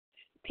family.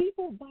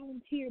 People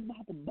volunteered by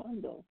the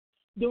bundle.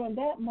 During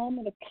that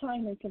moment of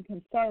kindness and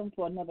concern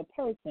for another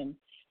person,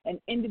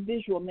 an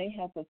individual may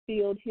have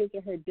fulfilled his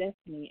or her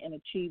destiny and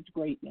achieved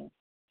greatness.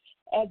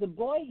 As a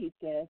boy, he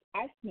says,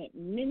 I spent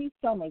many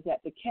summers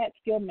at the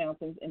Catskill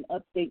Mountains in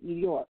upstate New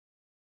York.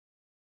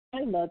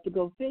 I loved to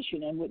go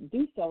fishing and would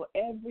do so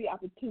every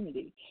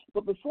opportunity.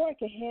 But before I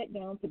could head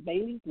down to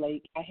Bailey's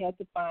Lake, I had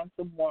to find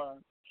some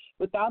worms.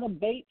 Without a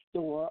bait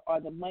store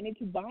or the money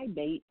to buy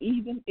bait,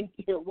 even if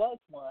there was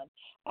one,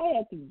 I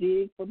had to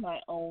dig for my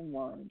own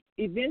worms.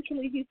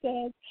 Eventually, he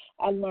says,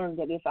 I learned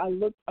that if I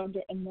looked under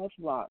enough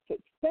rocks,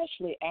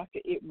 especially after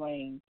it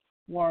rained,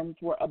 worms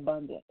were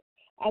abundant.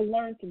 I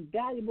learned some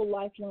valuable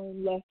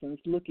lifelong lessons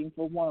looking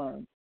for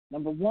worms.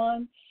 Number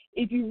one,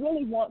 if you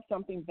really want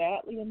something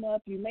badly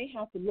enough, you may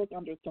have to look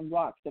under some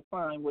rocks to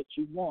find what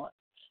you want.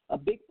 A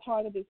big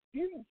part of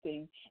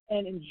experiencing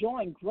and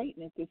enjoying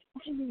greatness is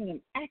finding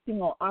and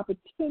acting on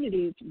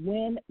opportunities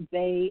when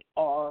they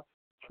are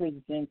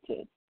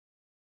presented.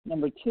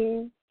 Number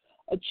two,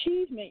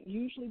 achievement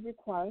usually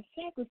requires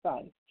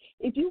sacrifice.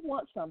 If you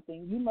want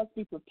something, you must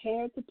be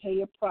prepared to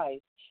pay a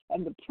price,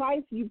 and the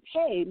price you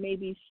pay may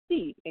be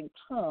steep and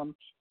come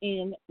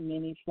in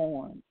many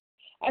forms.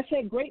 I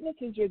said greatness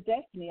is your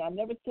destiny. I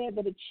never said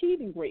that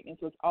achieving greatness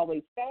was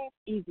always fast,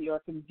 easy, or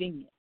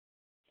convenient.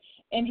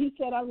 And he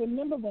said, I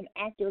remember when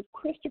actor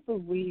Christopher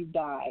Reeve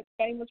died,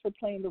 famous for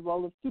playing the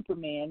role of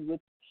Superman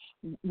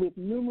with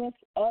numerous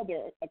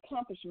other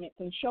accomplishments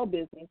in show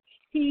business,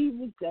 he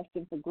was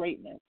destined for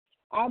greatness.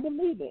 I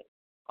believe it.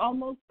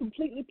 Almost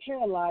completely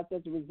paralyzed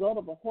as a result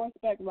of a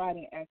horseback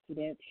riding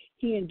accident,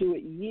 he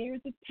endured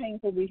years of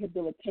painful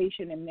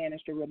rehabilitation and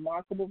managed a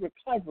remarkable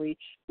recovery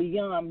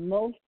beyond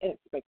most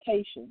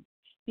expectations.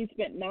 He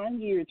spent 9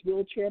 years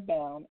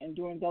wheelchair-bound, and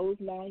during those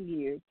 9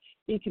 years,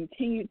 he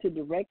continued to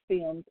direct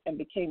films and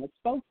became a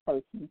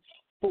spokesperson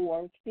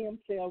for stem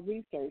cell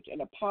research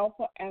and a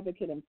powerful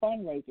advocate and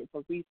fundraiser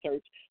for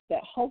research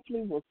that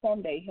hopefully will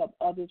someday help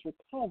others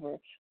recover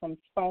from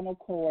spinal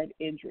cord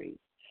injuries.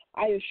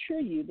 I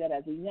assure you that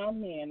as a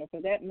young man, or for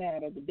that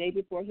matter, the day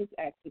before his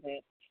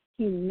accident,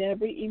 he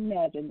never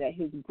imagined that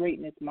his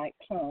greatness might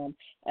come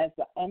as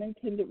the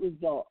unintended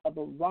result of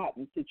a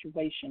rotten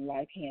situation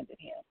life handed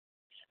him.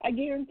 I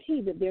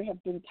guarantee that there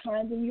have been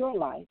times in your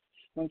life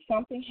when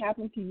something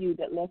happened to you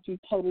that left you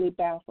totally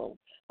baffled.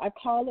 I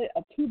call it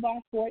a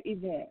 2x4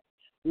 event.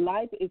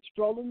 Life is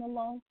strolling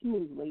along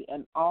smoothly,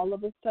 and all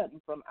of a sudden,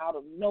 from out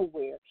of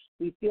nowhere,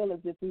 we feel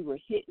as if we were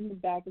hit in the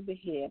back of the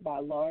head by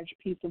a large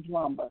piece of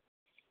lumber.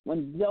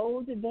 When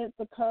those events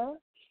occur,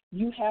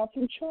 you have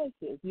some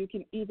choices. You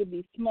can either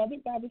be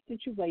smothered by the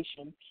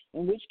situation,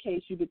 in which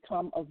case you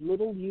become of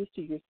little use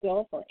to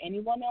yourself or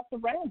anyone else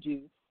around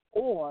you,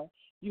 or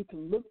you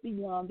can look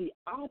beyond the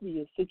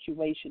obvious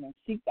situation and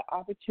seek the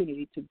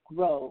opportunity to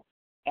grow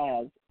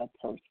as a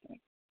person.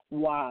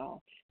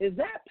 Wow. Is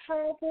that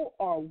powerful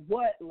or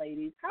what,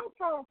 ladies? How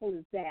powerful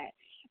is that?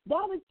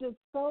 That is just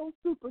so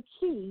super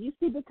key. You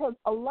see, because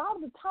a lot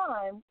of the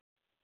time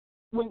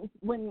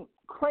when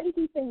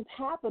crazy things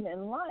happen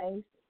in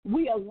life,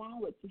 we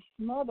allow it to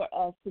smother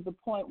us to the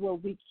point where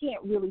we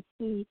can't really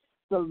see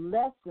the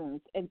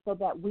lessons, and so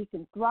that we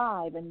can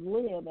thrive and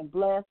live and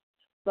bless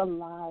the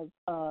lives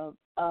of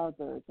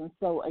others. And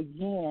so,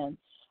 again,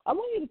 I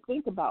want you to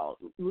think about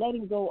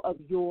letting go of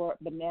your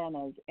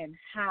bananas and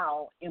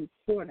how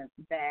important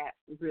that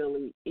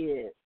really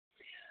is.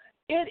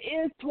 It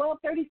is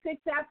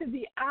 12:36 after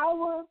the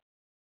hour.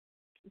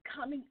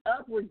 Coming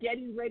up, we're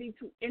getting ready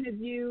to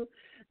interview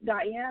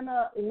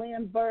Diana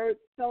Lindbergh.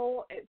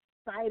 So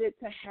excited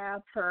to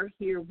have her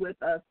here with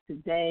us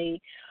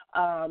today.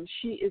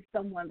 She is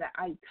someone that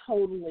I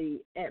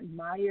totally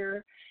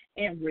admire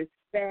and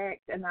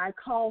respect, and I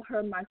call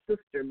her my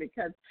sister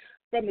because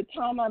from the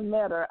time I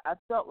met her, I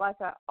felt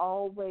like I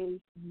always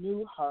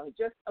knew her.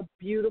 Just a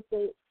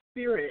beautiful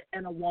spirit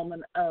and a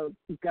woman of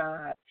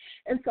God.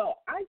 And so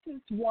I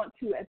just want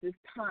to, at this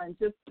time,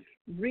 just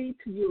read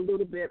to you a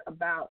little bit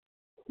about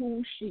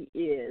who she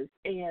is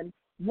and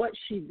what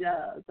she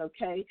does,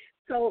 okay?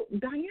 So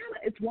Diana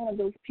is one of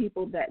those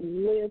people that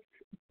lives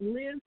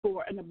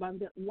for an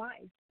abundant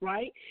life,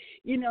 right?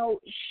 You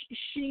know,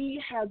 she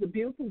has a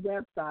beautiful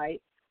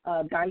website,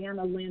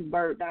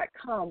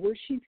 DianaLindbergh.com, where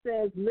she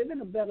says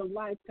living a better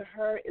life to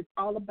her is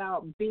all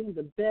about being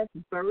the best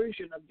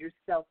version of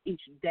yourself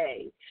each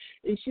day.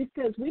 And she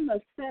says we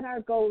must set our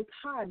goals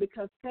high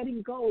because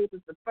setting goals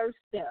is the first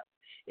step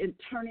in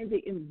turning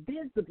the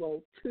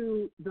invisible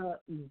to the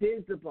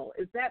visible.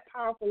 Is that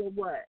powerful or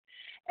what?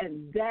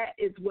 And that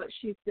is what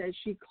she says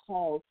she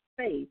calls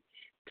faith,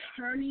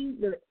 turning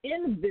the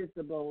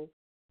invisible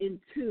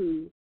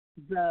into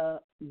the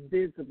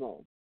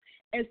visible.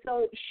 And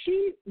so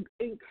she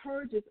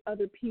encourages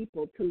other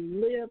people to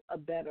live a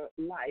better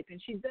life,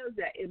 and she does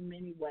that in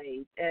many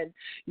ways. And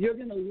you're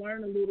going to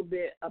learn a little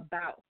bit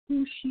about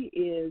who she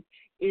is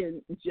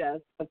in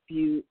just a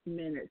few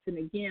minutes. And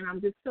again,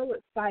 I'm just so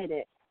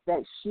excited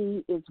that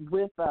she is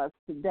with us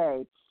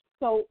today.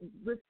 So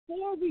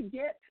before we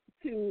get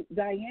to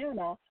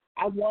Diana,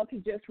 I want to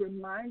just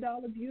remind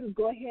all of you to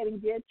go ahead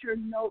and get your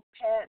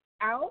notepad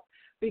out,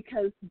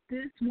 because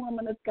this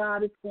woman of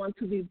God is going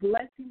to be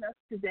blessing us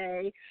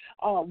today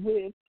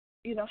with,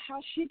 you know,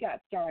 how she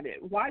got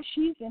started, why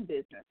she's in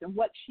business, and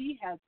what she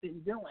has been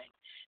doing.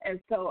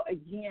 And so,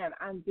 again,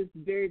 I'm just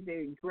very,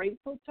 very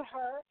grateful to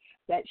her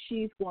that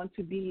she's going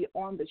to be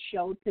on the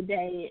show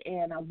today,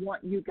 and I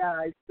want you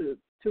guys to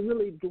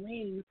really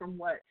glean from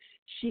what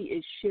she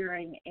is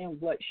sharing and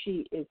what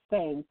she is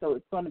saying. So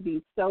it's going to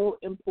be so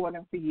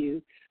important for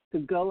you to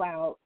go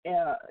out,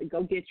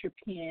 go get your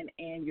pen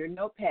and your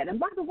notepad. And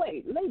by the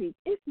way, ladies,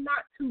 it's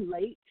not too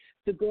late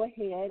to go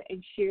ahead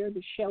and share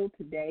the show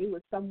today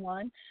with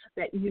someone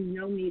that you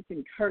know needs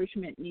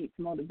encouragement, needs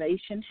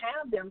motivation.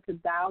 Have them to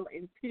dial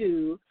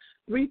into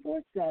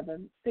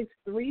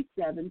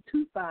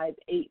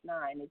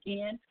 347-637-2589.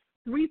 Again,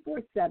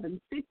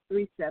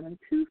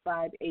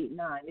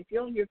 347-637-2589. If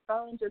you're on your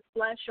phone, just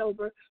flash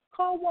over,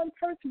 call one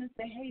person and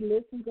say, hey,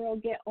 listen, girl,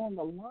 get on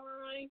the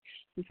line.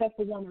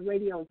 Successful Woman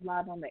Radio is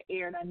live on the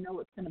air, and I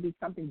know it's going to be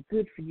something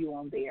good for you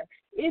on there.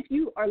 If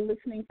you are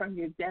listening from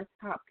your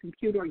desktop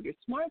computer or your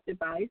smart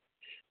device,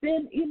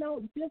 then, you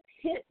know, just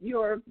hit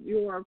your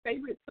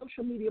favorite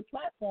social media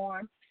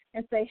platform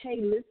and say,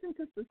 hey, listen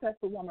to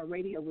Successful Woman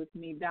Radio with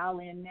me. Dial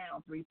in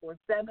now,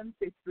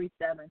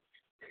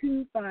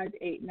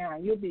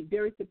 347-637-2589. You'll be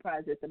very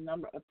surprised at the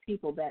number of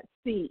people that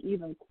see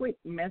even quick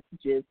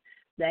messages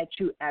that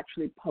you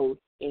actually post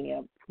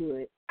and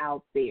put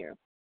out there.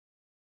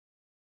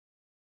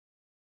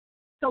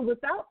 So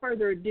without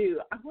further ado,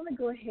 I want to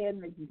go ahead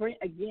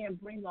and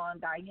bring on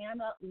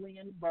Diana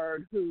Lynn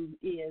Bird, who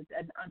is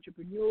an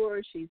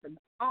entrepreneur. She's an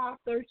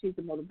author. She's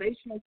a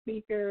motivational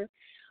speaker.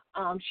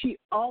 She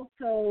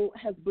also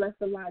has blessed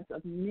the lives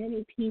of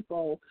many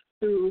people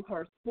through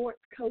her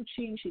sports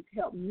coaching. She's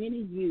helped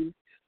many youth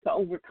to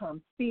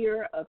overcome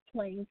fear of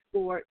playing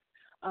sports.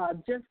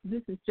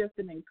 This is just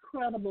an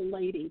incredible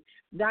lady.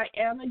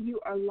 Diana, you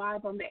are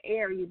live on the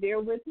air. Are you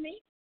there with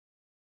me?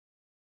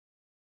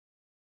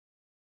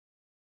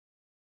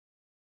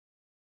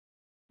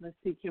 Let's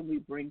see, can we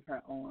bring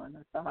her on?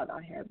 I thought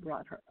I had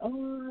brought her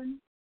on.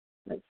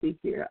 Let's see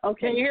here.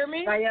 Okay. Can you hear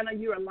me? Diana,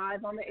 you are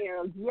live on the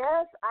air.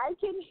 Yes, I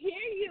can hear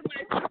you,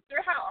 my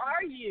sister. How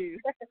are you?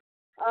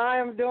 I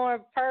am doing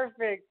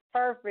perfect.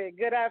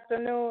 Good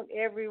afternoon,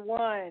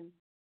 everyone.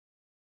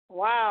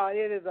 Wow,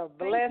 it is a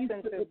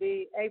blessing to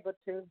be able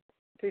to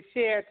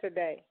share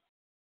today.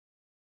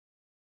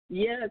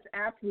 Yes,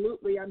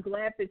 absolutely. I'm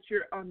glad that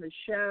you're on the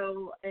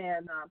show.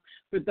 And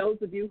for those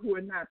of you who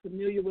are not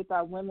familiar with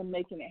our Women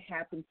Making It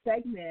Happen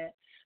segment,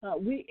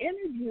 we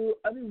interview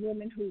other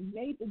women who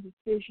made the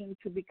decision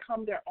to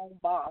become their own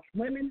boss,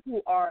 women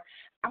who are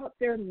out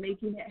there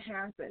making it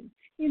happen.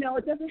 You know,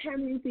 it doesn't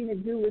have anything to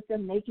do with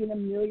them making $1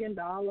 million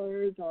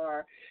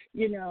or,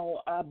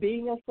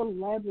 being a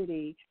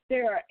celebrity.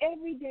 There are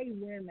everyday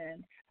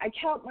women, I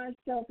count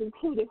myself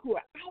included, who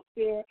are out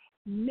there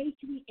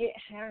making it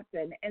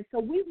happen. And so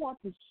we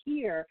want to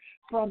hear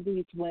from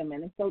these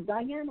women. And so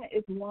Diana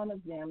is one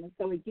of them. And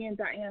so again,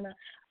 Diana,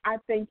 I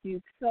thank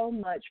you so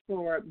much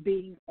for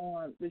being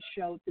on the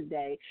show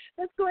today.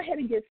 Let's go ahead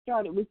and get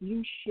started with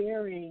you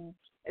sharing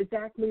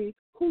exactly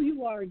who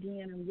you are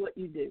again and what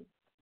you do.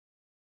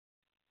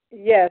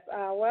 Yes,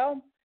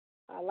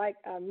 like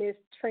Miss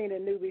Trina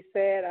Newby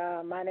said,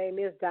 my name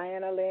is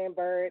Diana Lynn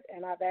Bird,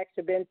 and I've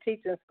actually been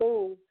teaching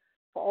school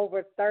for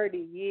over 30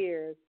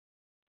 years.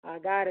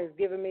 God has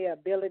given me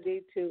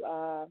ability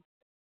to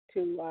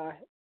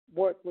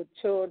work with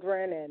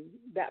children, and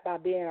that by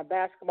being a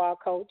basketball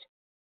coach.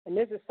 And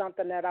this is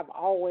something that I've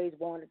always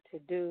wanted to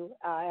do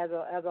as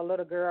a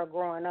little girl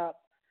growing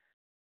up.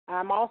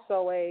 I'm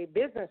also a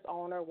business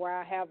owner where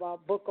I have a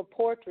book of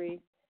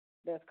poetry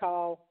that's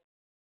called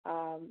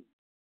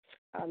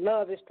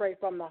Love is Straight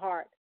from the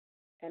Heart.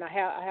 And I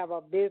have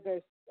a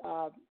business,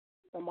 I'm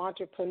an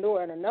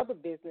entrepreneur in another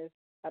business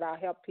that I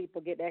help people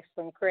get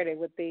excellent credit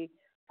with the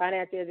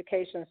financial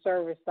education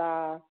service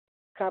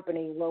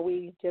company, where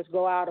we just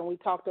go out and we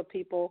talk to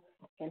people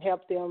and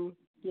help them,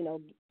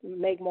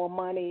 make more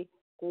money.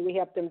 And we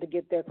help them to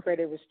get their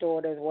credit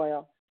restored as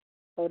well.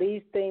 So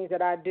these things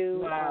that I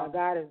do, wow.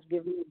 God has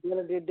given me the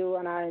ability to do,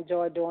 and I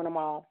enjoy doing them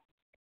all.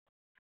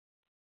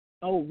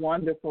 Oh,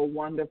 wonderful,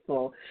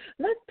 wonderful.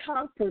 Let's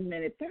talk for a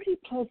minute.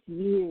 30-plus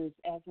years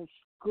as a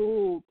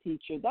school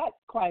teacher, that's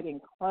quite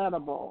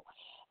incredible.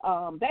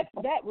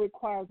 That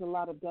requires a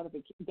lot of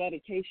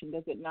dedication,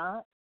 does it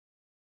not?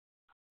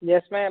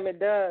 Yes, ma'am, it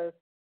does.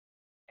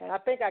 And I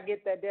think I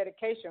get that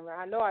dedication.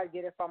 I know I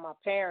get it from my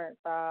parents.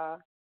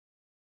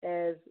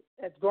 As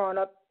growing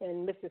up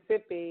in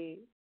Mississippi,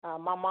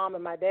 my mom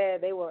and my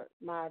dad, they were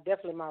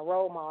definitely my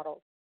role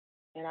models.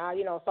 And I,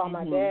 saw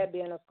my dad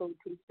being a school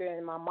teacher,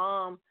 and my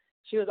mom,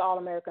 she was an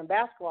All-American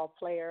basketball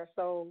player,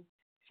 so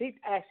she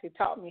actually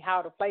taught me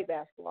how to play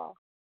basketball.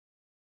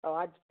 So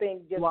I just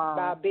think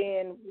by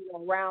being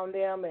around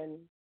them and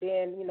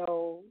being,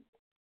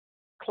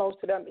 close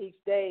to them each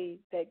day,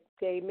 that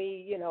gave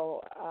me,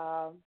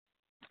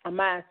 a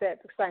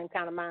mindset, the same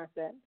kind of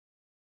mindset.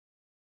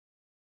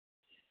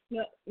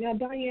 Now,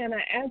 Diana,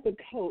 as a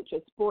coach,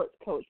 a sports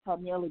coach,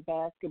 primarily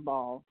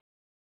basketball,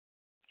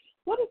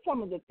 what are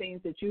some of the things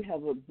that you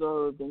have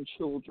observed in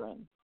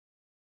children,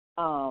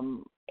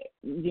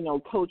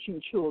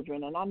 coaching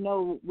children? And I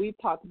know we've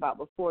talked about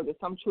before that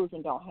some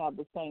children don't have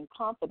the same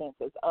confidence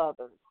as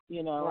others,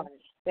 Right.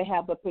 They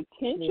have the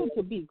potential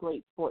to be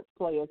great sports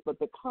players, but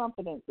the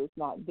confidence is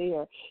not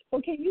there.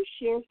 So can you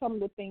share some of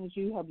the things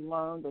you have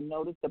learned or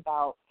noticed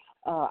about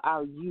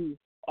our youth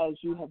as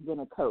you have been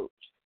a coach?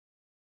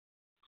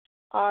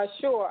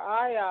 Sure.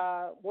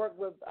 I work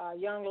with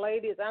young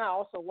ladies, and I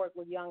also work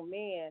with young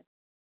men.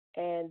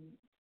 And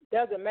it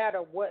doesn't matter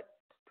what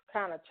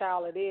kind of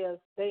child it is,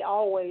 they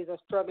always are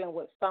struggling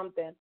with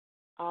something.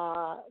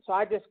 So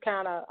I just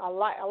I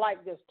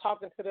like just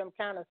talking to them,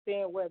 kind of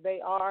seeing where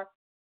they are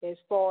as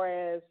far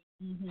as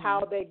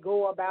how they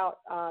go about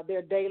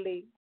their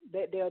daily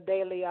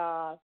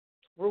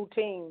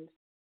routines.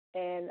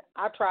 And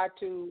I try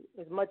to,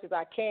 as much as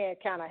I can,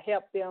 kind of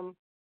help them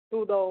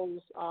through those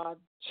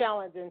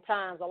challenging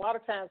times. A lot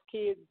of times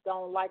kids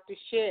don't like to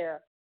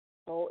share.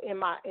 So in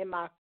my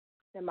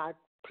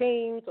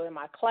teams or in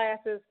my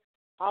classes,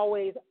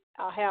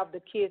 I have the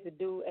kids to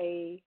do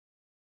a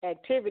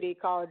activity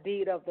called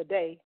Deed of the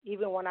Day.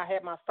 Even when I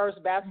had my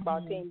first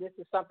basketball team, this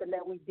is something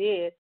that we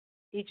did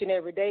each and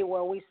every day,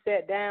 where we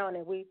sat down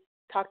and we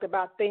talked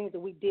about things that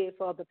we did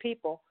for other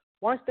people.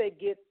 Once they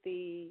get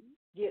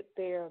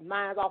their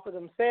minds off of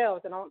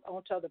themselves and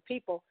onto other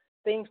people,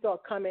 things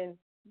start coming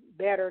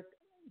better.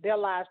 Their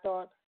lives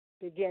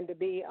begin to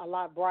be a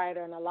lot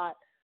brighter and a lot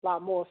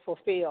lot more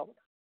fulfilled.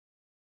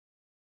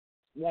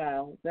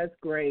 Wow, that's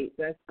great.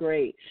 That's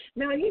great.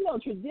 Now,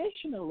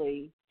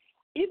 traditionally,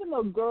 even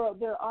though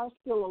there are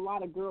still a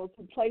lot of girls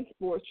who play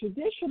sports,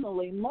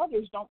 traditionally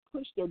mothers don't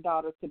push their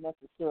daughters to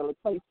necessarily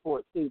play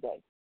sports, do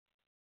they?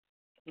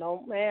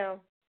 No, ma'am.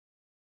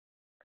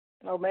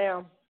 No,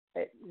 ma'am.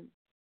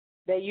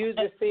 They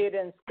usually see it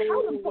in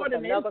school. How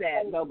important is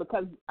that, though?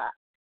 Because,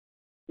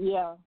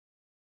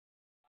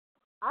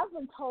 I've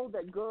been told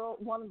that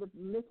one of the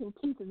missing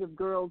pieces of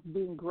girls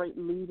being great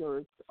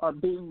leaders or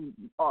being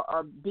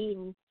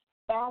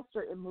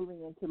faster in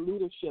moving into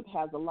leadership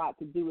has a lot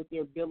to do with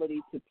their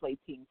ability to play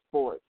team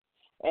sports.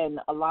 And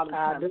a lot of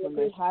times when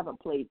they haven't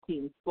played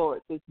team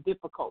sports, it's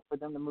difficult for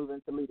them to move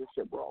into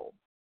leadership roles.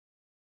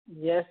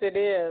 Yes, it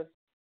is.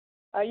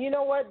 You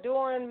know what?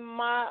 During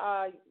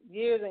my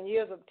years and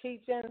years of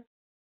teaching,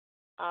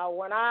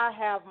 when I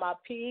have my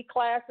PE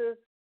classes,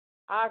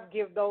 I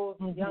give those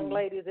young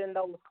ladies in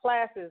those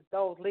classes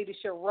those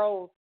leadership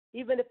roles,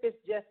 even if it's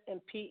just in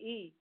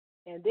PE.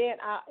 And then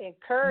I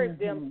encourage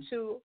them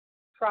to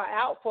try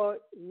out for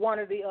one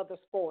of the other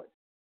sports.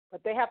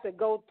 But they have to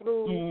go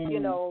through,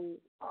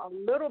 a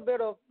little bit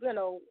of,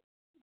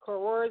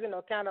 coercion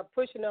or kind of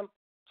pushing them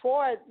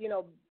toward,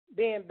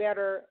 being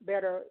better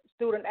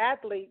student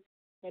athletes.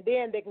 And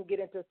then they can get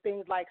into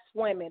things like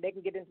swimming. They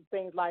can get into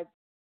things like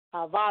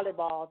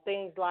volleyball,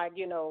 things like,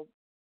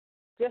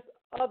 just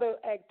other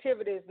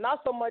activities,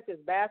 not so much as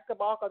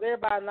basketball, because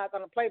everybody's not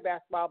going to play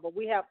basketball, but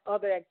we have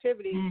other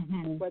activities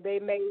where they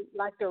may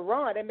like to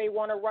run. They may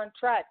want to run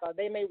track, or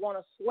they may want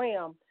to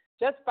swim.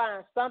 Just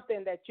find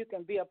something that you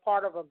can be a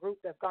part of a group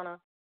that's going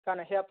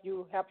to help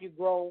you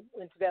grow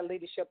into that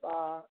leadership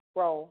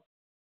role.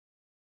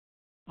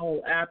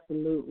 Oh,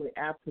 absolutely,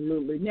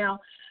 absolutely. Now,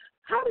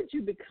 how did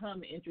you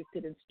become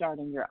interested in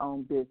starting your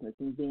own business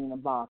and being a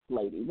boss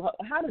lady?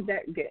 How did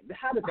that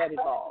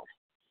evolve?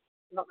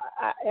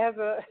 As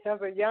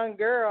a young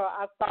girl,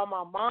 I saw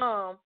my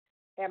mom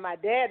and my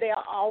dad. They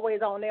are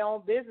always on their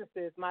own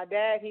businesses. My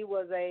dad, he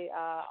was a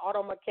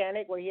auto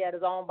mechanic where he had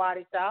his own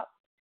body shop.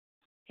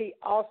 He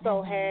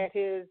also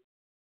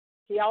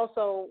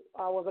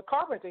was a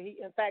carpenter.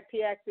 In fact,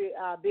 he actually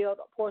built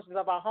portions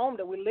of our home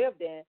that we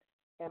lived in.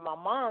 And my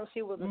mom,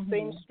 she was a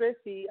seamstress.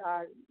 She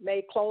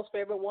made clothes for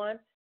everyone,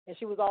 and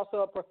she was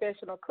also a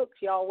professional cook.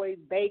 She always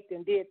baked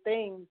and did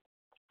things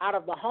out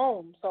of the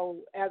home. So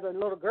as a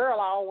little girl,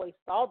 I always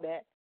saw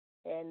that,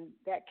 and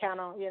that kind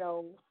of,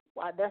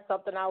 that's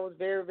something I was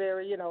very,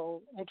 very,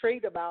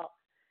 intrigued about.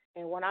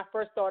 And when I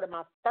first started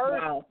my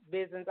first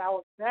business, I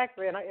was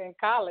actually in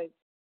college,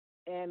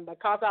 and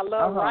because I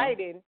love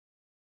writing,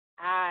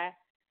 I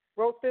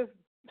wrote this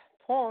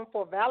poem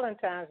for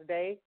Valentine's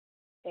Day,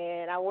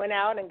 and I went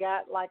out and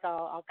got like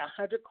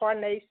 100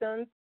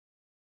 carnations,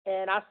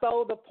 and I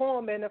sold the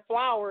poem and the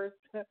flowers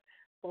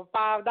for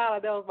 $5.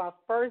 That was my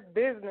first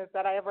business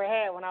that I ever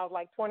had when I was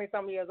like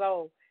 20-some years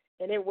old,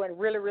 and it went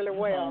really, really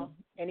well.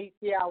 And each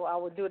year I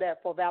would do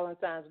that for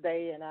Valentine's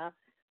Day, and I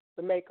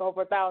would make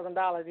over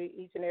 $1,000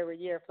 each and every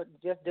year for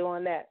just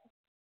doing that.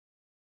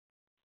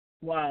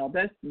 Wow,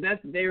 that's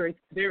very,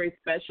 very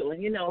special.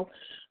 And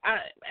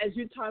as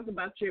you talk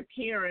about your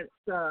parents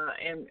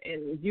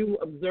and you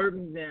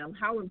observing them,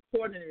 how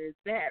important is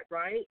that,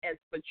 right? As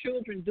the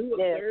children do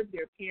observe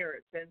their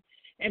parents,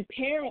 and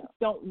parents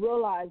don't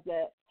realize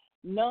that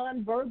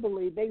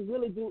non-verbally they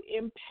really do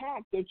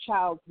impact their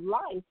child's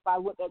life by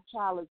what that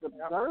child is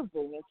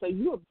observing. And so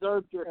you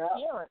observed your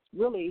parents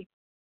really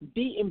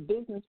be in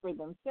business for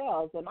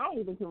themselves. And I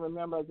even can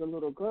remember as a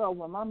little girl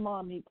when my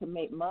mom needed to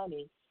make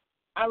money,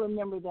 I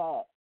remember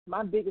that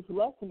my biggest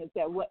lesson is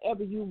that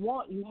whatever you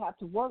want, you have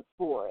to work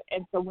for it.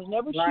 And so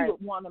whenever she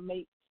would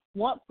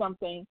want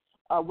something,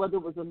 whether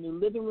it was a new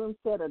living room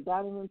set or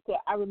dining room set,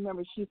 I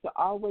remember she used to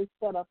always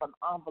set up an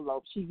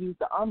envelope. She used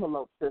the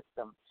envelope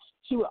system.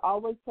 She would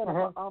always set up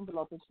an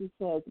envelope, and she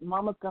says,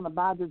 Mama's going to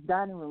buy this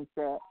dining room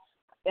set.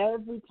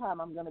 Every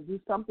time I'm going to do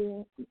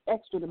something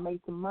extra to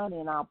make some money,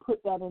 and I'll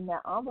put that in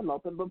that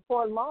envelope. And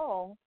before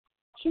long,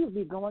 she would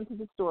be going to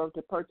the store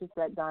to purchase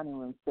that dining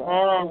room set.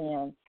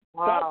 And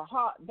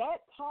that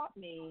taught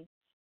me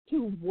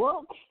to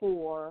work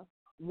for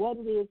what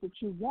it is that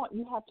you want.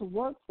 You have to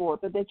work for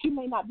it, but that you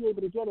may not be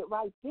able to get it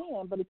right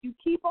then. But if you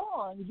keep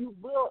on, you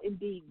will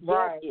indeed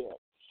get it.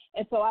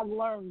 And so I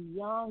learned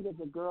young as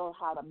a girl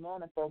how to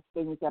manifest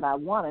things that I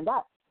want, and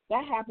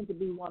that happened to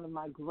be one of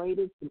my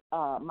greatest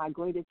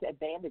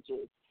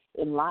advantages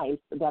in life,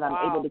 that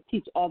I'm able to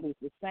teach others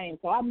the same.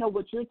 So I know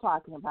what you're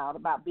talking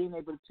about being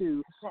able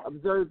to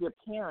observe your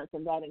parents,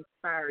 and that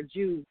inspired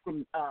you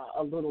from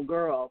a little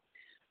girl.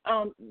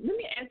 Let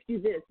me ask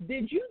you this.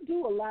 Did you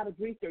do a lot of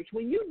research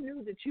when you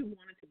knew that you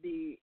wanted to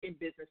be in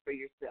business for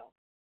yourself?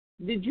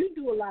 Did you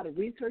do a lot of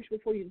research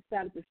before you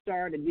decided to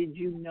start, or did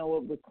you know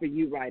it was for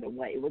you right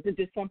away? Was it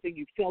just something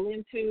you fell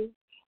into,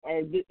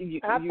 or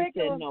you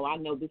said, no, I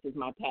know this is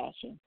my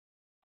passion?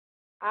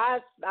 I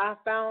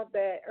found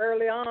that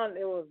early on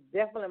it was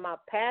definitely my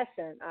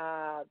passion.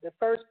 The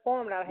first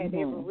poem that I had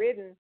ever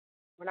written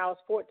when I was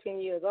 14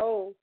 years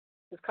old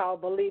was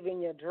called Believe in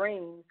Your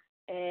Dreams.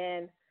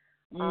 And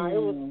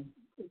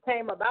It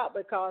came about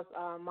because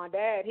my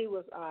dad, he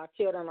was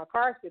killed in a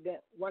car accident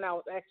when I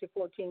was actually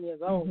 14 years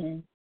old.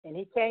 And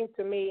he came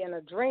to me in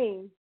a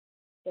dream,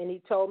 and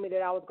he told me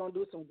that I was going to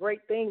do some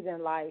great things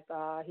in life.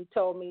 He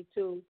told me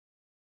to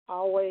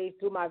always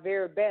do my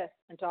very best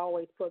and to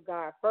always put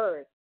God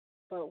first.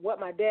 But what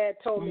my dad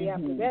told me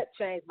after that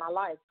changed my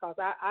life, because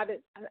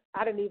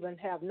I didn't even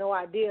have no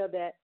idea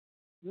that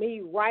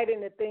me writing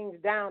the things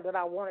down that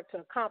I wanted to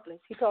accomplish.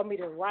 He told me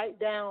to write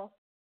down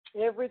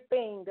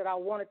everything that I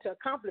wanted to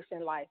accomplish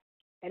in life.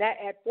 And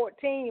at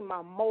 14,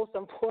 my most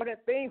important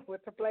thing was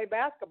to play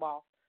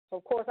basketball. So,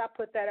 of course, I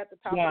put that at the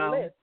top of the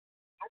list.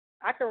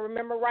 I can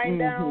remember writing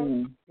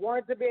down,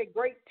 wanted to be a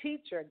great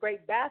teacher, a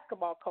great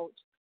basketball coach,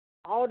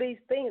 all these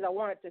things. I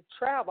wanted to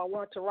travel. I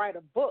wanted to write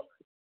a book.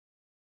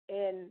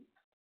 And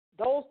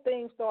those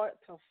things started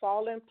to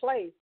fall in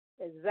place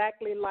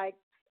exactly like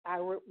I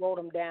wrote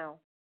them down.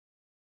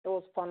 It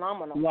was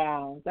phenomenal.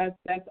 Wow,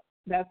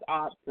 that's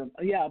awesome.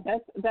 Yeah,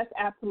 that's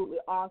absolutely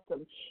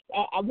awesome.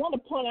 I want to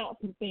point out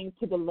some things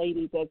to the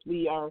ladies as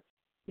we are,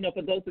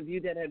 for those of you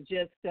that have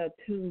just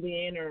tuned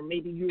in, or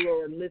maybe you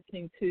are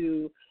listening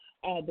to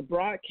the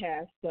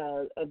broadcast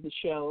of the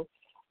show.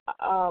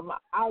 I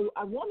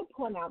want to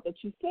point out that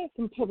you said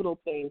some pivotal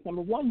things.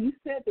 Number one, you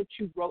said that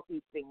you wrote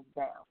these things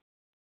down.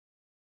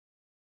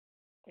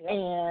 Yep.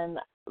 And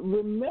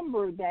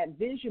remember that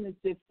vision is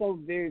just so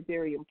very,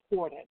 very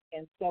important.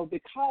 And so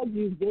because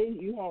you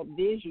had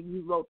vision,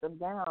 you wrote them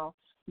down,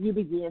 you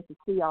began to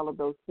see all of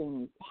those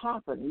things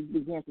happen. You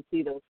began to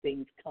see those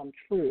things come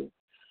true.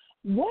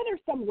 What are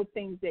some of the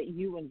things that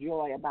you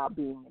enjoy about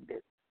being in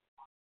business?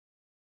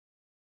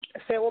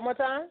 Say it one more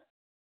time.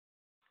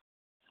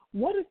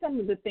 What are some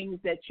of the things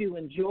that you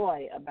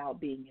enjoy about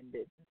being in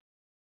business?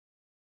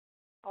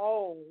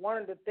 Oh, one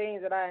of the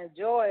things that I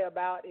enjoy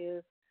about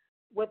is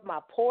with my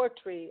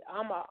poetry,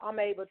 I'm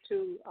able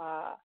to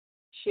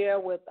share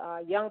with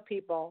young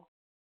people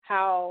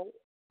how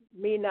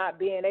me not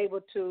being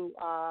able to,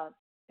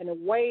 in a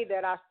way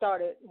that I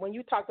started, when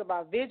you talked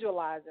about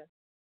visualizing,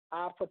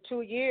 for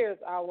 2 years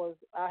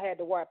I had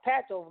to wear a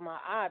patch over my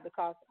eye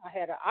because I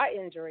had an eye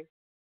injury.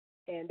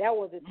 And that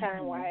was the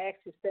time where I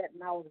actually sat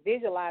and I was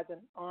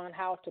visualizing on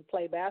how to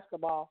play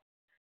basketball.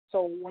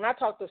 So when I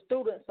talk to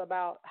students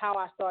about how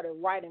I started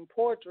writing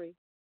poetry,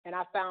 and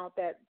I found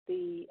that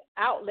the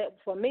outlet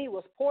for me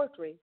was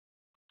poetry,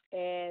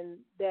 and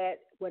that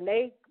when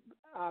they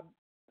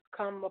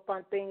come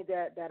upon things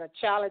that are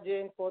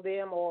challenging for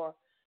them or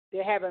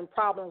they're having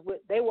problems with,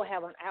 they will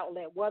have an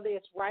outlet, whether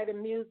it's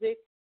writing music,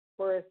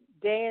 whether it's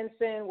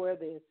dancing,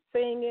 whether it's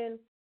singing,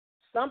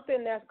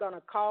 something that's going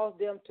to cause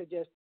them to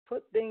just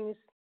put things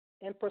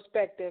in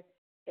perspective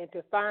and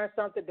to find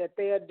something that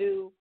they'll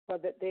do or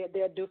that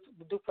they'll do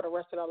for the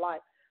rest of their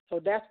life.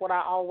 So that's what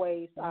I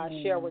always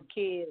share with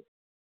kids.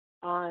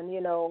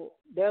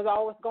 There's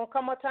always going to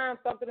come a time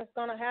something is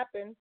going to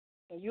happen,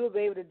 and you'll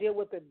be able to deal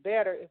with it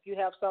better if you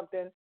have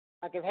something.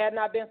 Like if it had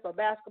not been for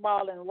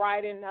basketball and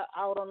writing,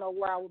 I don't know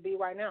where I would be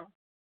right now.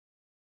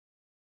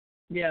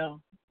 Yeah.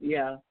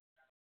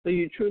 So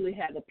you truly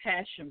had a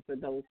passion for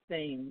those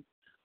things.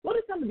 What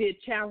are some of the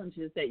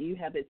challenges that you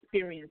have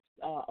experienced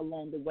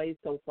along the way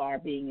so far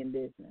being in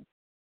business?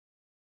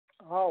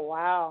 Oh,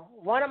 wow.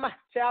 One of my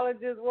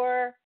challenges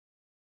were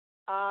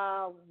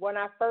when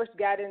I first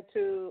got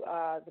into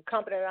the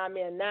company that I'm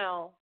in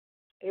now,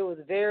 it was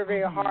very,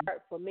 very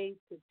hard for me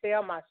to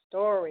tell my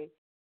story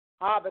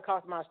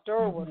because my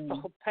story was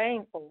so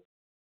painful.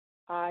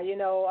 A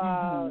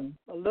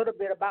little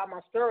bit about my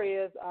story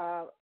is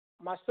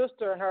my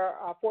sister and her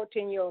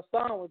 14-year-old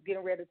son was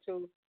getting ready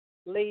to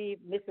leave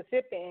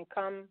Mississippi and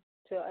come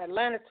to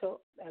Atlanta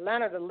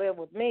to live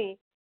with me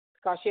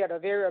because she had a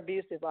very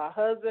abusive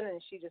husband,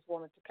 and she just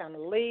wanted to kind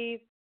of leave.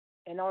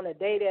 And on the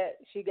day that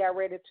she got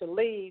ready to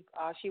leave,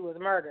 she was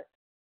murdered.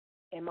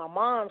 And my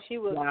mom, she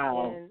was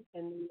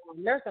in the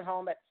nursing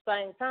home at the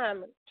same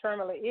time,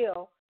 terminally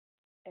ill,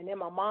 and then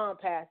my mom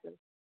passes.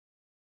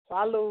 So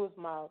I lose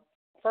my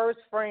first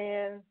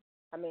friend.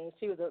 I mean,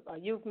 she was a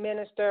youth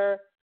minister.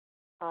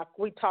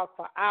 We talked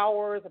for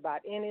hours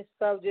about any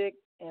subject,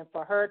 and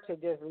for her to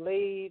just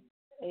leave,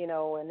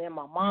 and then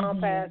my mom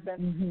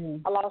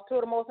passing. I lost two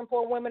of the most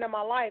important women in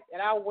my life,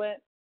 and I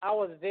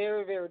was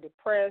very, very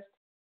depressed.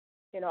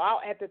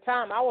 At the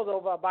time, I was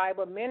over a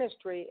Bible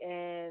ministry,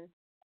 and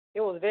it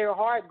was very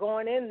hard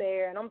going in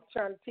there, and I'm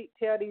trying to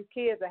tell these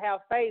kids to have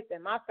faith,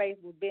 and my faith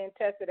was being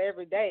tested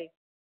every day.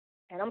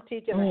 And I'm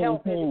teaching a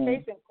health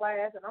education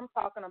class, and I'm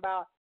talking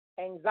about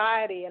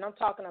anxiety, and I'm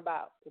talking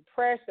about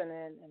depression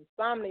and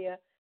insomnia,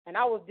 and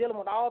I was dealing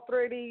with all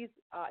three of these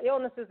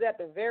illnesses at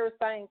the very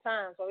same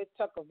time, so it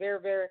took a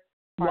very, very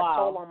hard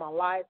toll on my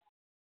life.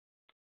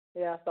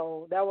 Yeah,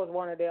 so that was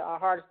one of the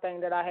hardest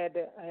things that I had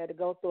to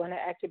go through, and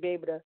actually be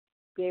able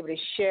to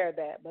share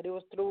that. But it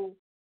was through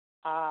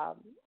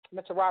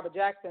Mr. Robert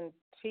Jackson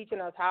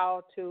teaching us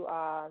how to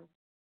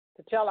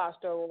tell our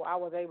story. I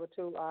was able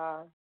to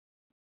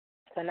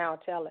now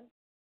tell it.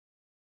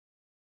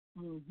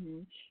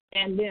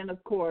 And then,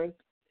 of course,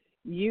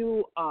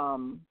 you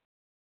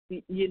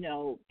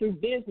through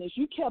business,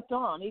 you kept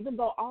on, even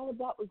though all of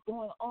that was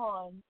going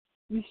on.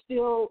 You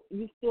still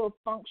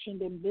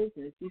functioned in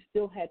business. You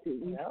still had to.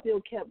 You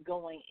still kept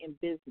going in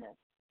business,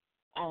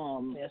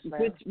 yes,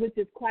 which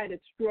is quite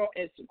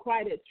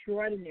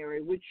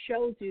extraordinary. Which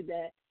shows you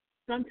that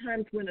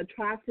sometimes when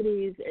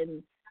atrocities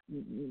and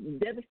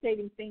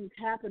devastating things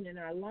happen in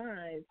our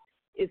lives,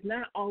 it's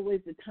not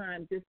always the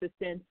time just to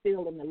stand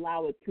still and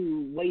allow it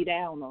to weigh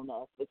down on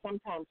us. But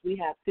sometimes we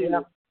have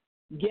to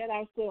get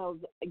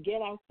ourselves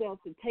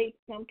to take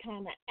some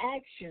kind of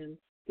action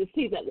to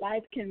see that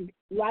life can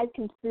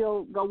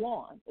still go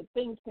on, that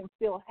things can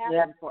still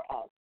happen for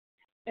us.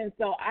 And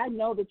so I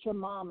know that your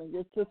mom and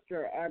your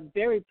sister are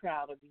very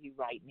proud of you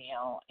right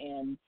now,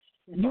 and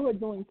you are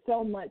doing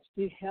so much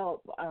to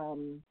help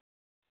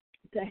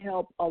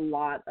a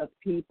lot of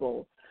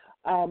people.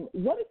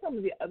 What are some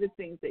of the other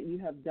things that you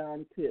have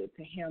done to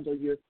handle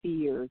your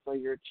fears or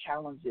your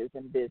challenges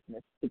in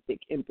business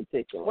in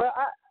particular? Well,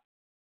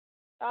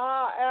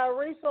 I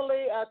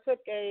recently took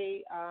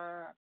a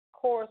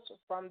course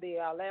from the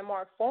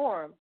Landmark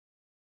Forum,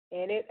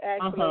 and it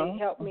actually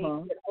helped me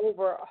get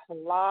over a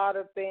lot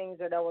of things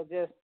that I was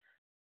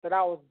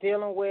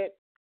dealing with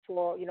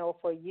for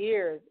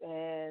years,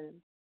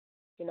 and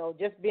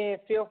just being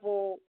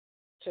fearful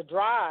to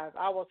drive.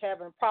 I was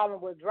having a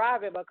problem with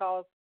driving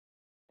because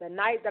the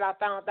night that I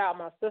found out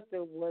my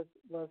sister was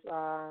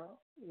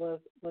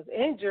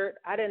injured,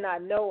 I did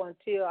not know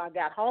until I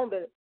got home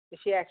that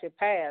she actually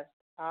passed.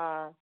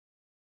 So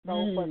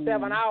for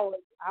 7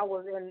 hours, I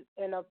was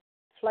in a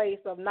place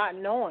of not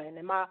knowing,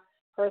 and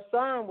her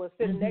son was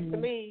sitting next to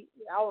me.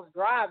 I was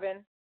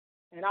driving,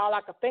 and all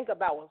I could think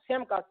about was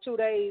him, because 2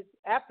 days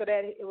after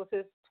that, it was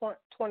his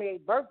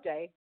 28th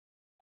birthday,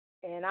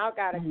 and I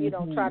got to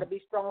try to be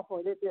strong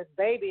for this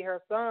baby,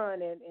 her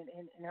son,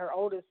 and her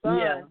oldest son.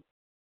 Yeah.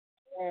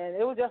 And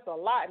it was just a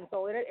lot. And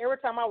so every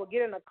time I would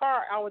get in the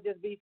car, I would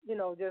just be,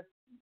 just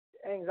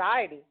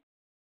anxiety,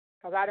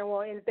 because I didn't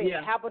want anything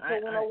to happen to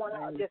no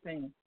one.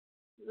 It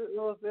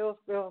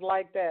was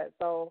like that.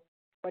 So,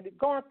 but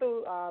going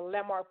through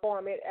Landmark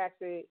Forum, it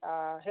actually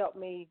helped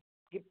me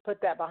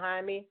put that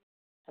behind me.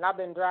 And I've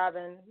been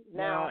driving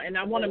now. Wow. And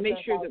I want to make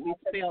sure that we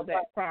spell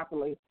that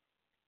properly.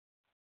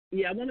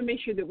 Yeah, I want to make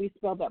sure that we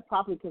spell that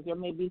properly, because there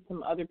may be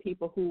some other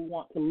people who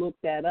want to look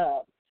that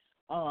up.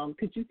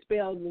 Could you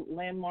spell the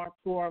Landmark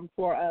Forum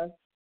for us?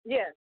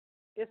 Yes,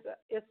 it's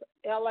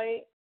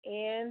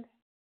LANDMARK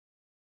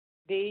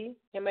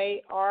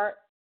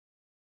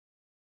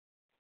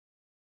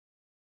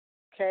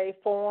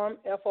Forum,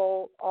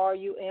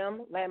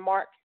 FORUM,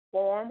 Landmark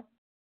Forum.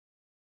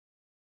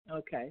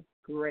 Okay,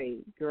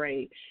 great.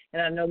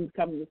 And I know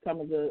some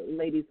of the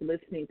ladies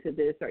listening to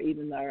this, or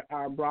even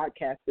our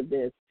broadcast of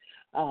this,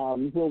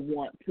 will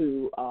want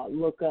to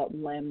look up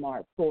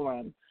Landmark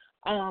Forum.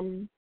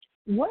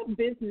 What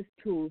business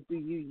tools do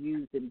you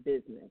use in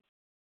business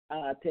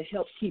to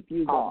help keep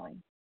you going?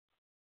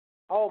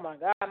 Oh my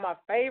God, my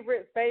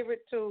favorite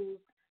tools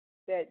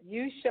that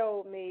you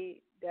showed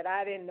me that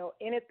I didn't know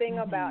anything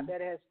about, that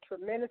has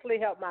tremendously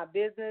helped my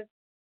business,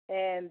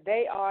 and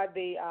they are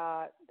the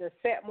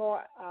Set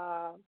More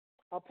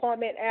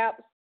appointment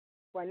apps,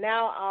 where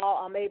now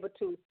I'm able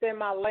to send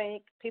my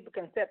link. People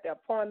can set their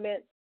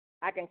appointments.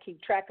 I can keep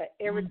track of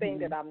everything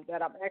that I'm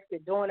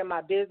actually doing in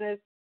my business.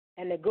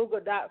 And the Google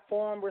Doc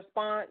form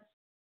response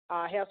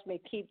helps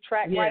me keep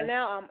track. Yes. Right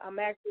now,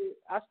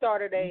 I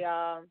started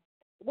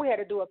we had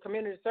to do a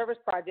community service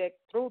project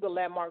through the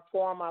Landmark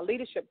Forum, our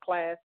leadership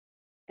class.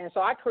 And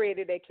so I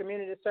created a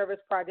community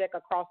service project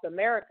across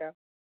America,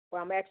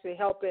 where I'm actually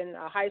helping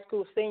high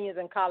school seniors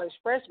and college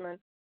freshmen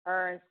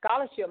earn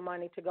scholarship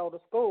money to go to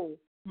school.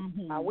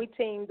 We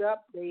teamed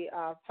up, the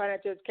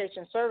Financial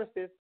Education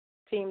Services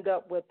teamed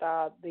up with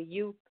the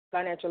Youth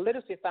Financial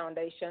Literacy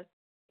Foundation,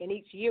 and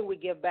each year we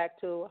give back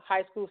to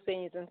high school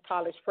seniors and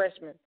college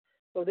freshmen.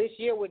 So this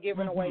year we're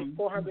giving away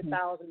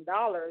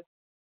 $400,000,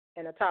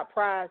 and the top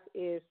prize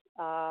is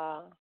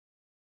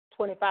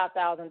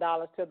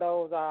 $25,000 to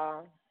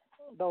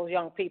those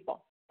young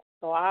people.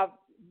 So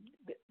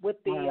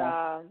with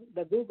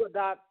the Google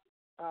Doc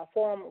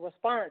form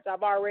response,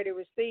 I've already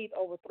received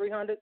over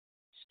 300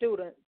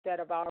 students that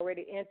have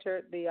already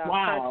entered the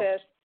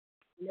contest.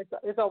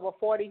 It's over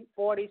 40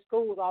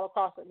 schools all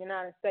across the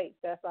United States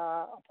that's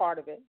a part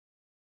of it.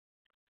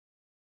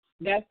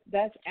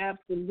 That's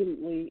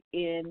absolutely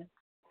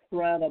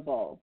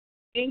incredible.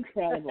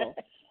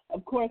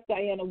 Of course,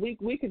 Diana,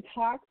 we could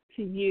talk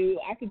to you.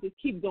 I could just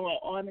keep going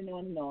on and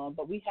on and on,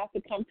 but we have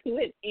to come to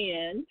an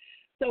end.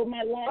 So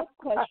my last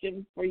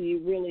question for you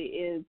really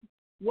is,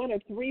 what are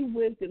 3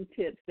 wisdom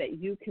tips that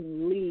you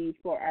can leave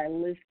for our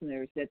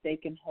listeners that they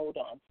can hold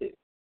on to?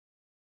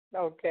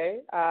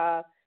 Okay.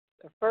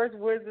 The first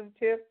wisdom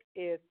tip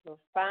is to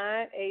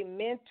find a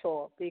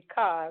mentor,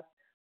 because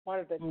one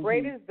of the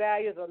greatest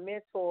values of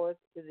mentors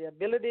is the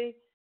ability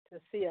to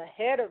see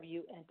ahead of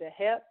you and to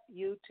help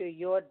you to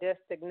your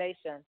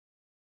destination.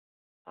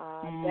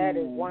 That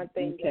is one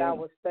thing that I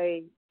would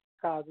say,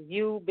 because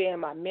you being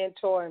my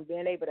mentor and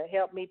being able to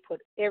help me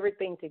put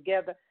everything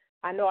together,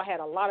 I know I had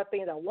a lot of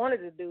things I wanted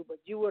to do, but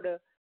you were the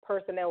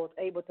person that was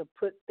able to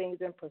put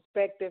things in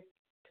perspective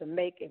to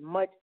make it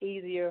much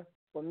easier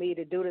for me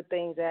to do the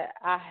things that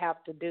I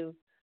have to do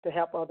to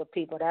help other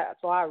people.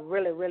 So I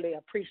really, really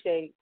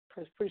appreciate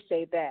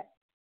that.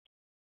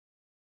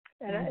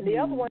 And the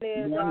other one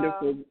is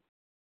wonderful.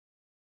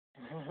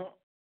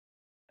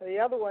 The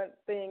other one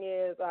thing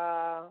is,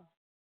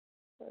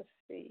 let's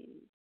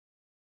see.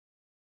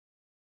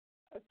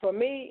 For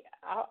me,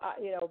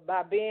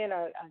 by being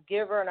a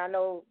giver, and I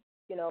know,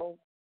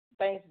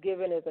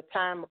 Thanksgiving is a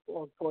time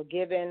for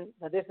giving.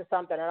 Now, this is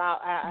something that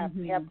I've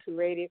helped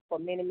created for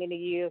many, many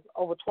years,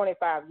 over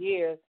 25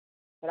 years,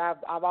 that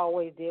I've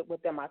always did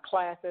within my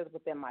classes,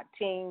 within my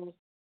teams,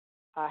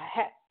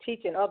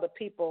 teaching other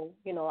people,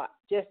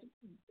 just,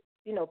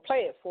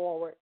 play it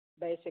forward,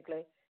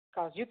 basically,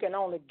 because you can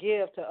only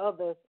give to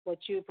others what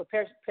you,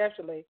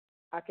 especially,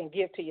 I can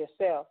give to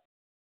yourself.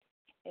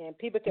 And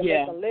people can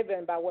make a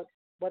living by what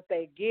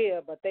they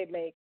give, but they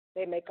make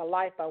a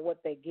life by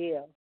what they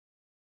give.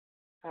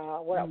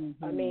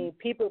 I mean,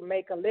 people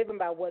make a living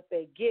by what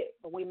they get,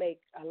 but we make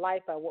a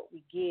life by what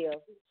we give.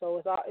 So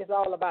it's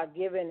all about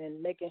giving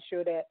and making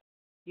sure that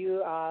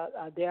you are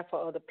there for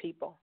other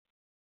people.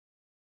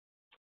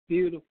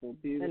 Beautiful.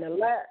 And the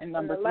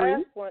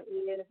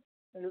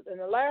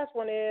last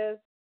one is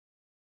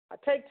I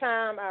take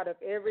time out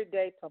of every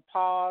day to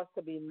pause,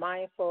 to be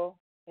mindful,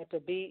 and to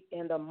be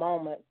in the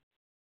moment.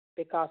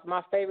 Because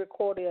my favorite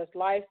quote is,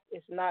 life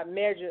is not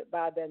measured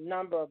by the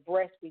number of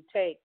breaths we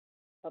take,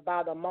 but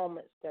by the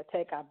moments that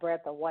take our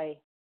breath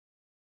away.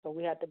 So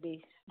we have to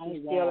be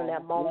still in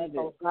that moment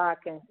so God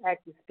can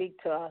actually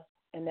speak to us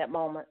in that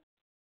moment.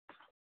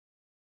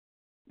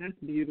 That's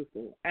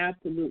beautiful.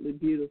 Absolutely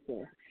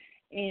beautiful.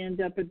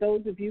 And for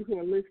those of you who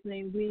are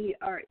listening, we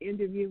are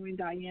interviewing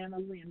Diana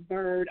Lynn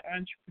Bird,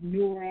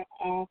 entrepreneur,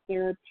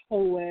 author,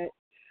 poet,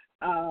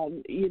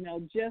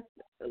 just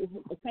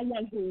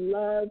someone who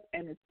loves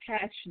and is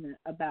passionate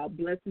about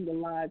blessing the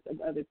lives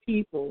of other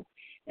people.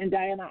 And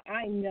Diana,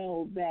 I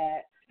know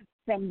that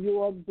from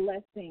your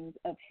blessings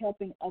of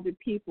helping other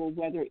people,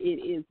 whether it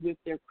is with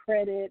their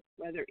credit,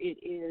 whether it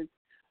is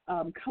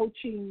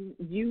coaching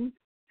youth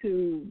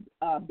to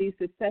be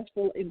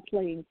successful in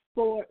playing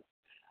sports,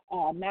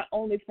 not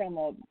only from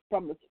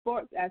the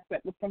sports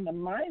aspect, but from the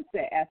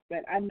mindset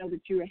aspect, I know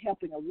that you are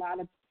helping a lot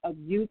of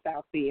youth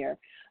out there.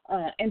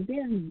 And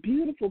then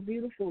beautiful,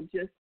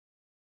 just,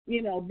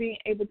 being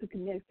able to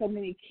connect so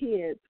many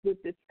kids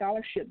with this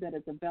scholarship that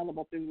is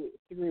available through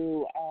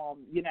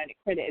United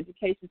Credit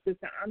Education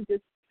System. I'm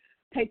just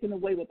taken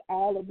away with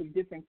all of the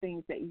different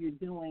things that you're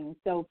doing.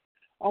 So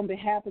on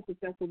behalf of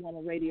Successful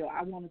Woman Radio,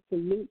 I want to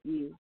salute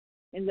you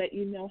and let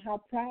you know how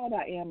proud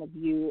I am of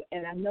you.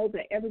 And I know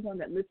that everyone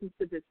that listens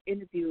to this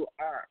interview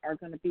are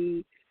going to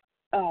be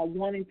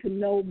wanting to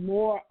know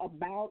more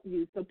about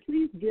you. So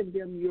please give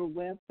them your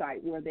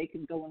website where they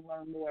can go and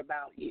learn more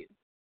about you.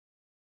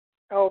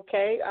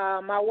 Okay.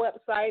 My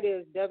website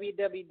is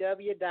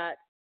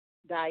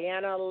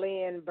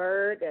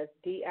www.DianaLynnByrd, that's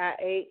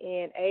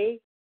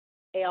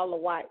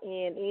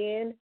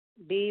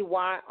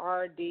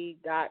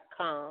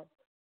DianaLynnByrd.com.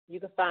 You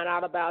can find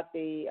out about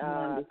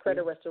the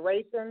credit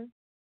restoration.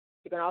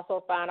 You can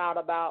also find out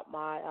about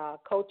my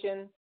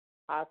coaching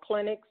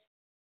clinics,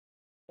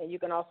 and you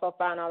can also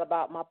find out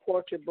about my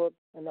poetry book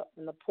and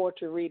the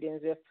poetry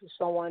readings if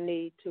someone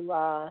needs to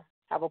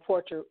have a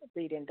poetry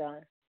reading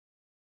done.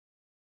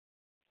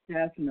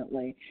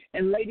 Definitely.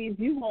 And ladies,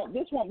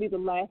 this won't be the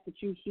last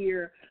that you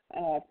hear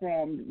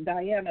from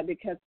Diana,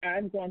 because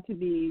I'm going to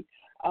be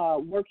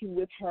working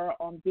with her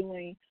on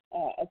doing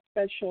a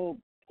special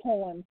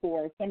poem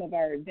for some of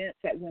our events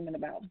at Women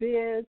About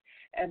Biz.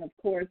 And, of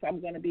course, I'm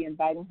going to be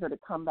inviting her to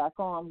come back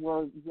on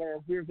where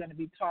we're going to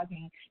be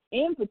talking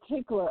in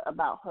particular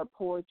about her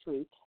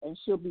poetry, and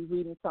she'll be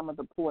reading some of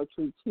the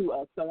poetry to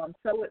us. So I'm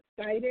so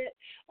excited.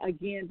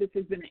 Again, this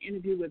has been an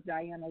interview with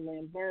Diana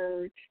Lynn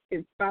Bird.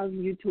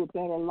 Inspiring you to a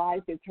better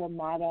life is her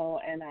motto,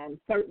 and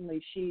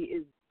certainly she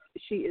is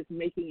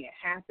making it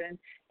happen,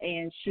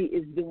 and she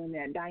is doing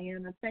that.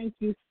 Diana, thank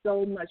you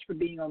so much for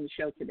being on the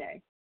show today.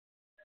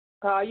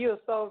 You are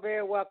so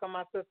very welcome,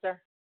 my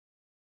sister.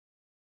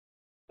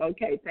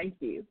 Okay,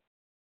 thank you.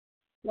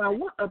 Wow,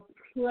 what a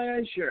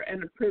pleasure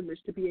and a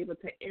privilege to be able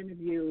to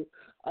interview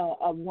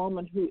a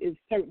woman who is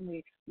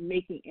certainly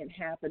making it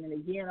happen. And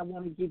again, I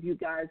want to give you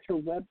guys her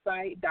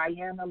website,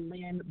 Diana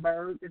Lynn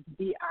Bird. It's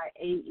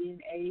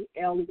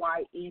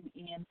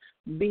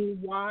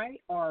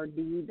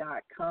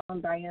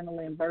DianaLynnByrd.com,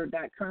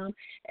 DianaLynnByrd.com.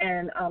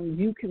 And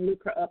you can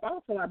look her up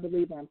also, I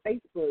believe, on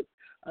Facebook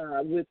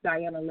with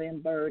Diana Lynn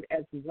Bird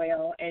as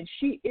well. And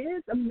she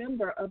is a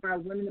member of our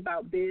Women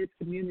About Biz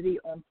community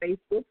on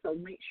Facebook, so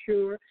make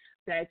sure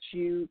that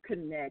you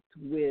connect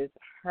with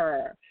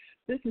her.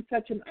 This is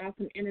such an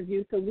awesome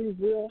interview, so we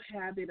will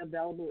have it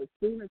available as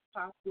soon as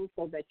possible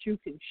so that you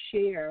can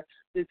share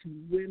this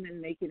Women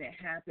Making It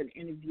Happen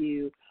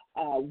interview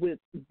with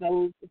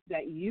those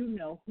that you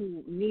know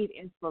who need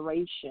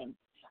inspiration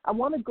I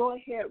want to go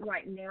ahead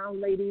right now,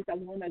 ladies. I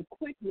want to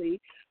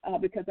quickly,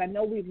 because I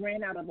know we've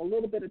ran out of a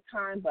little bit of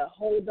time, but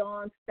hold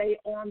on, stay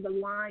on the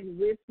line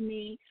with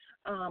me.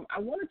 I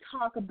want to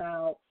talk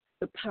about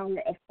the power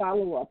of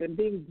follow-up and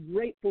being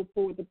grateful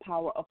for the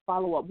power of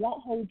follow-up.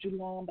 Won't hold you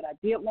long, but I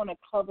did want to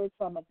cover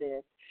some of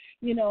this.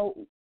 You know,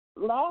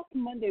 last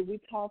Monday we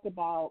talked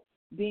about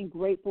being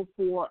grateful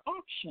for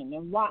action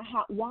and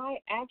why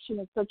action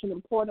is such an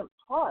important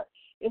part.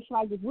 It's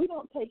like if we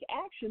don't take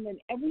action, then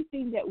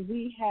everything that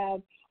we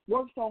have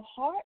worked so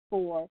hard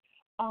for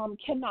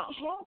cannot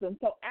happen.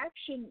 So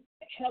action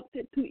helps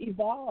it to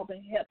evolve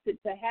and helps it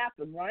to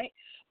happen, right?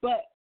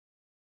 But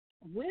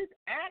with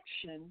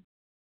action,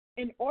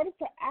 in order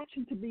for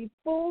action to be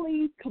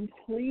fully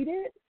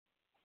completed,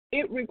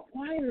 it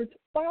requires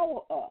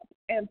follow-up,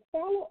 and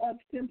follow-up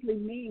simply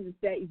means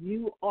that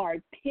you are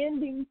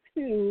tending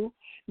to,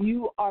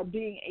 you are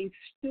being a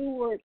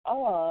steward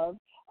of,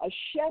 a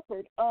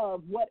shepherd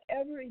of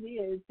whatever it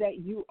is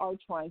that you are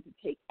trying to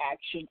take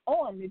action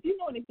on. If you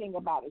know anything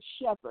about a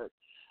shepherd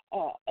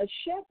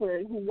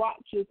who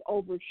watches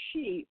over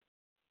sheep,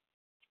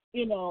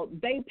 you know,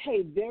 they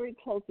pay very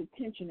close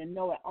attention and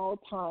know at all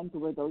times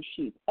where those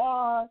sheep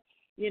are.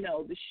 You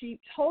know, the sheep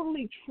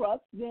totally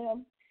trust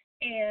them.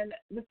 And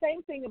the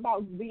same thing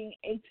about being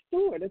a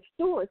steward. A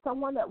steward,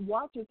 someone that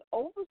watches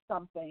over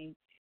something,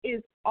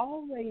 is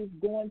always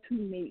going to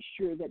make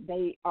sure that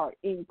they are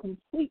in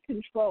complete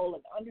control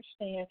and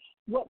understand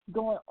what's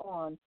going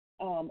on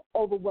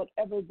over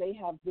whatever they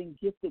have been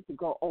gifted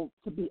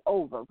to be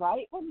over,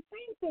 right? Well, the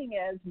same thing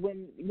as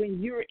when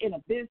you're in a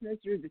business,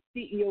 you're the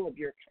CEO of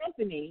your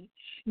company,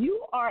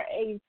 you are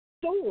a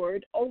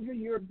steward over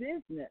your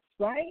business,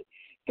 right?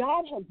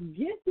 God has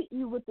gifted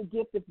you with the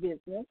gift of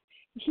business.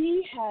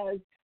 He has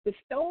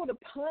bestowed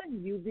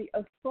upon you the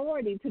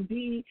authority to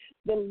be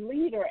the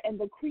leader and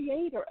the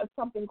creator of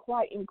something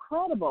quite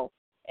incredible.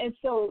 And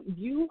so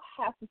you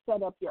have to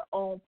set up your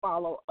own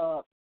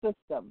follow-up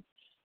system.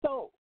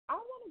 So I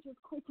want to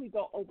just quickly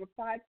go over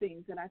 5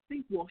 things that I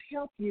think will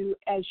help you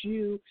as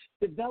you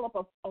develop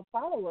a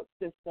follow-up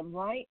system,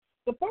 right?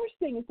 The first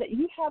thing is that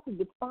you have to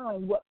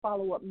define what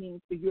follow-up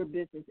means for your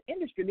business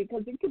industry,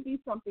 because it could be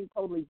something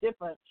totally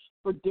different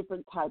for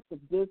different types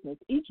of business.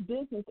 Each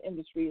business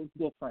industry is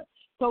different.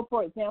 So,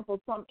 for example,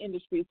 some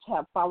industries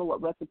have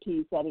follow-up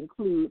recipes that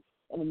include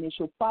an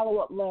initial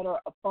follow-up letter,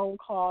 a phone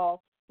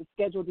call, to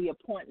schedule the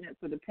appointment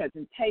for the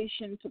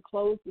presentation, to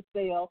close the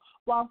sale,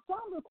 while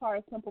some require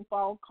a simple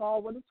phone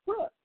call with a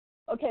script.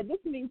 Okay, this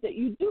means that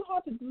you do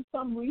have to do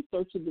some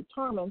research to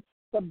determine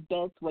the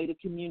best way to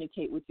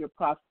communicate with your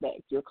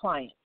prospects, your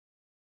clients.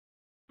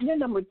 And then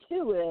number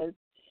 2 is,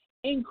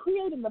 in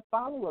creating the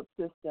follow-up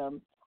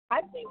system,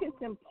 I think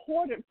it's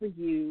important for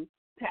you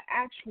to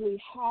actually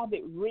have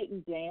it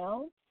written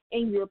down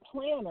in your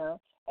planner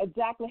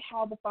exactly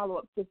how the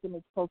follow-up system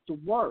is supposed to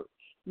work.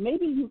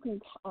 Maybe you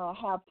can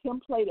have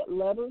templated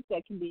letters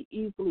that can be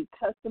easily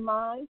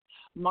customized,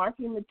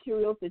 marketing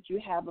materials that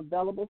you have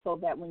available so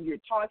that when you're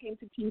talking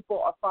to people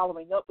or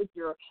following up with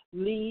your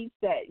leads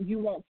that you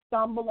won't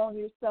stumble on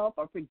yourself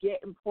or forget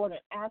important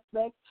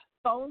aspects.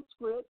 Phone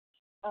scripts,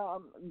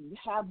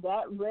 have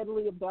that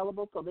readily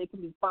available so they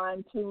can be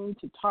fine-tuned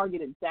to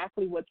target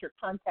exactly what your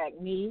contact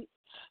needs.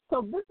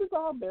 So this is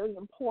all very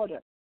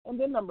important. And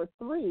then number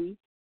 3,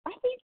 I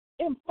think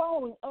in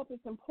following up,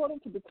 it's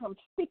important to become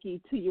sticky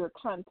to your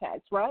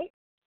contacts, right?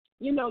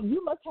 You know,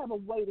 you must have a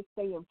way to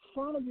stay in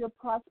front of your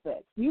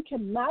prospects. You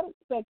cannot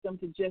expect them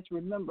to just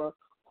remember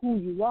who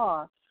you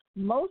are.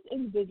 Most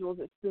individuals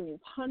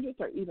experience hundreds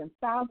or even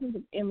thousands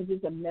of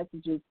images and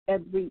messages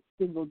every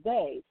single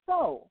day.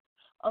 So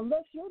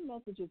unless your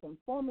message is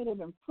informative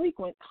and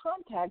frequent,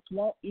 contacts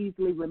won't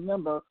easily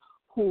remember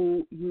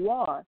who you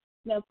are.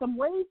 Now, some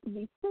ways to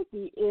be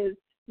sticky is,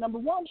 number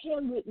 1,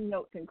 handwritten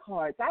notes and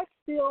cards. I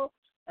still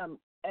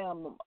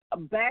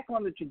back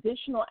on the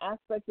traditional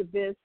aspect of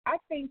this. I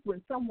think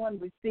when someone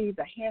receives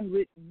a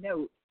handwritten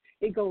note,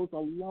 it goes a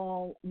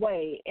long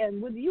way.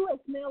 And with U.S.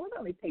 mail, it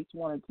only takes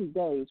 1 or 2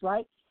 days,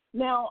 right?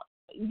 Now,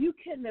 you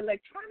can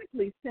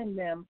electronically send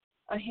them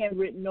a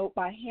handwritten note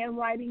by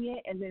handwriting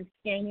it and then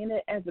scanning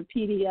it as a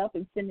PDF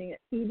and sending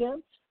it to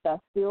them. That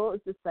still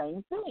is the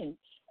same thing.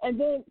 And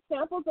then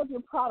samples of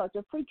your product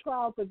or free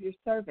trials of your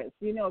service.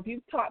 You know, if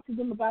you've talked to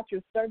them about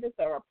your service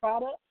or a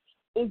product,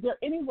 is there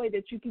any way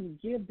that you can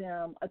give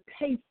them a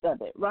taste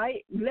of it,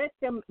 right? Let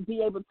them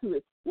be able to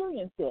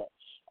experience it.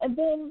 And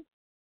then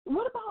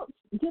what about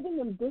giving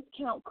them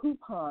discount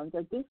coupons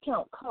or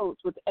discount codes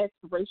with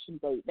expiration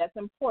date? That's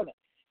important.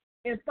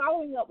 In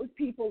following up with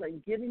people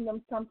and giving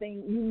them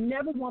something, you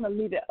never want to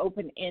leave it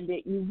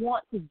open-ended. You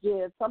want to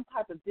give some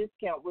type of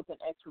discount with an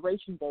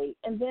expiration date.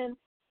 And then,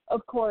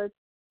 of course,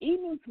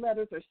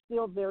 e-newsletters are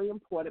still very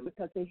important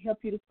because they help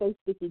you to stay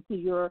sticky to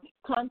your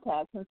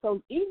contacts. And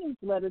so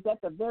e-newsletters,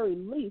 at the very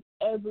least,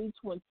 every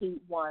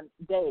 21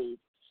 days.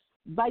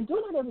 By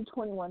doing it every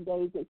 21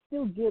 days, it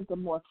still gives a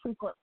more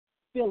frequent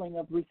feeling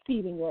of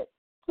receiving it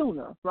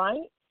sooner,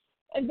 right?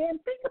 And then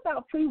think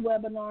about free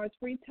webinars,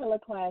 free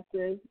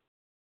teleclasses.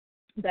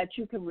 that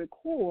you can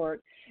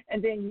record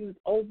and then use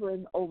over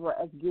and over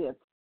as gifts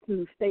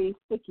to stay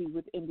sticky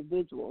with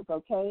individuals,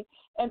 okay?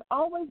 And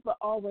always, but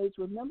always,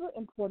 remember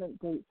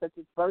important dates such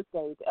as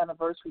birthdays,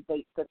 anniversary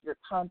dates of your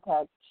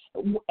contacts,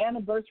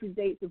 anniversary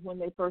dates of when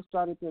they first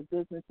started their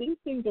business. These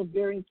things are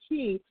very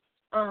key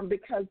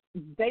because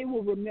they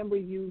will remember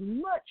you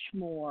much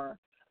more.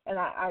 And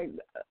I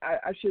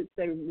should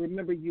say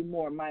remember you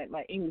more.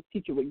 My English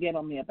teacher would get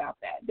on me about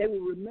that. They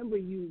will remember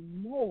you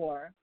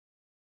more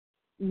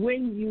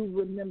when you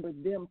remember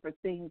them for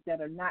things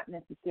that are not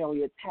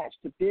necessarily attached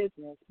to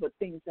business, but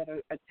things that are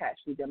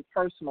attached to them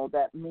personal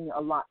that mean a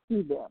lot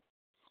to them.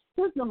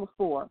 Here's number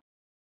 4.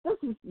 This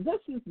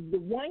is the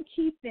one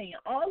key thing.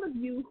 All of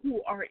you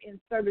who are in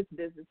service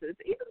businesses,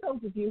 even those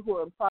of you who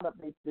are in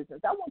product-based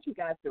business, I want you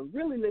guys to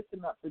really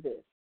listen up to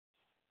this.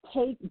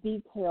 Take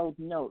detailed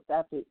notes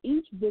after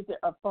each visit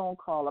or phone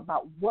call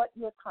about what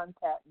your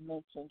contact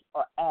mentioned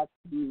or asked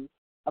you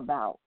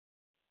about.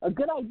 A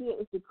good idea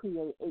is to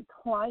create a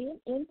client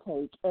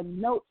intake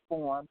and note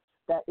form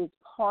that is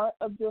part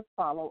of your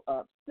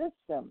follow-up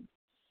system.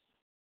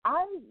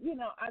 I've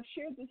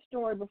shared this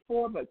story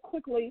before, but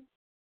quickly,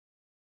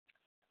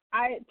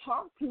 I had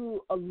talked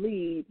to a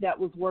lead that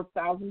was worth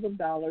thousands of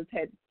dollars,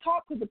 had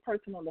talked to the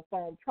person on the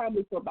phone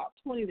probably for about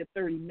 20 to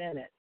 30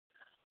 minutes,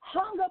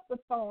 hung up the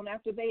phone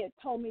after they had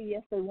told me,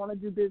 yes, they want to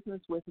do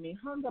business with me,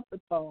 hung up the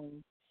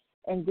phone,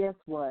 and guess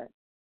what?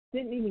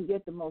 Didn't even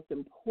get the most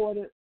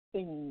important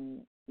thing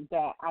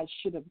that I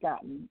should have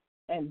gotten,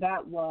 and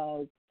that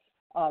was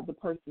the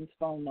person's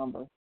phone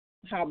number.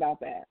 How about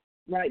that,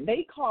 right?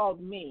 They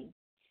called me,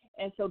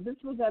 and so this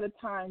was at a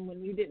time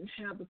when you didn't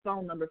have the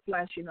phone number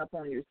flashing up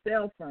on your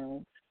cell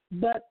phone,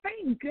 but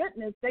thank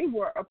goodness they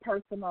were a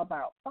person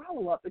about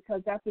follow-up,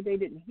 because after they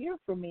didn't hear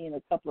from me in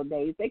a couple of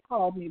days, they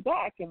called me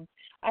back, and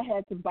I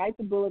had to bite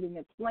the bullet and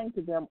explain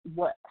to them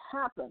what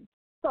happened.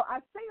 So I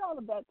say all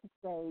of that to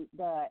say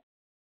that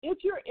if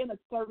you're in a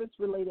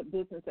service-related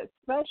business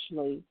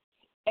especially,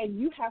 and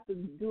you have to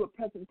do a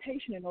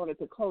presentation in order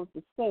to close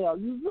the sale,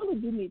 you really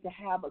do need to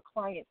have a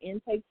client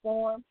intake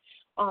form.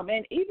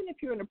 And even if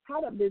you're in a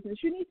product business,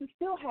 you need to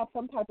still have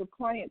some type of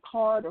client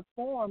card or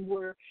form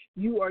where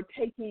you are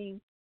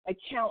taking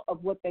account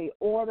of what they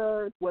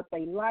ordered, what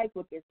they like,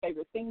 what their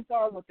favorite things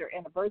are, what their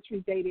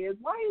anniversary date is.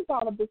 Why is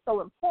all of this so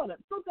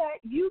important? So that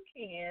you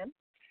can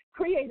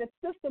create a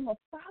system of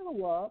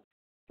follow-up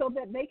so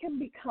that they can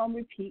become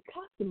repeat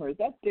customers.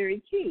 That's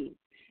very key.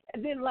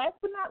 And then last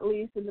but not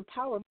least, and the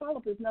power of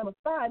follow-up is number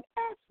 5,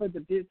 ask for the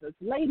business.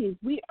 Ladies,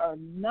 we are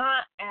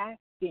not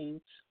asking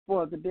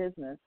for the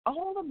business.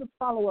 All of the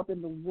follow-up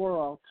in the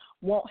world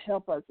won't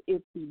help us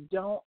if we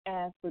don't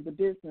ask for the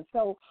business.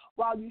 So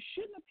while you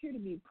shouldn't appear to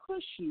be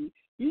pushy,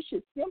 you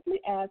should simply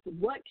ask,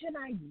 what can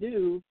I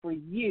do for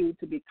you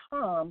to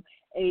become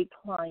a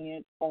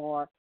client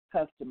or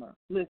customer?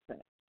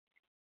 Listen,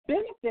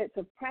 benefits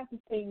of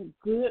practicing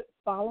good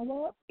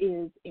follow-up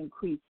is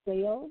increased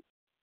sales.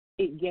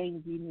 It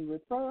gains you new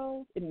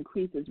referrals. It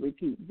increases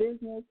repeat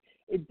business.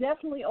 It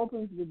definitely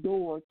opens the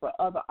doors for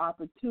other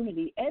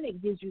opportunity, and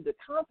it gives you the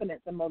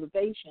confidence and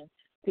motivation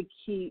to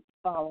keep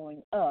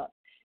following up.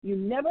 You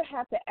never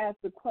have to ask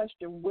the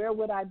question, where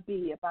would I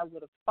be if I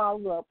would have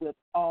followed up with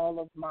all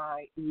of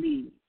my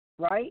leads,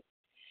 right?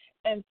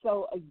 And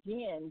so,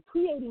 again,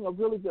 creating a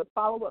really good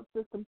follow-up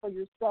system for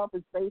yourself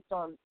is based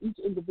on each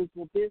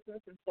individual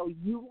business, and so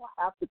you will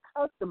have to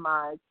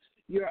customize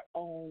your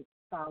own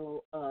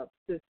follow-up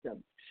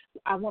system.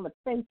 I want to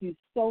thank you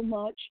so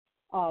much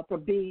for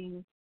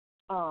being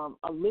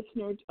a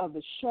listener of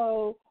the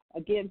show.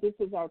 Again, this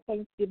is our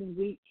Thanksgiving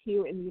week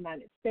here in the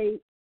United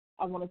States.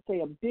 I want to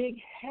say a big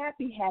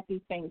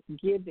happy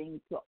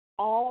Thanksgiving to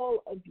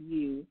all of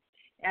you.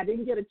 I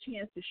didn't get a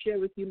chance to share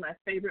with you my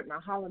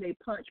holiday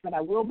punch, but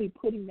I will be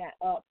putting that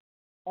up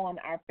on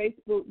our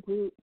Facebook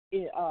group,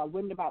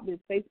 Women About Biz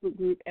Facebook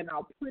group, and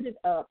I'll put it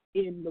up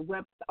on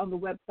the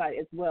website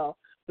as well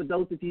for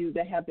those of you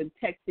that have been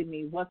texting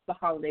me, what's the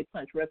holiday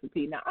punch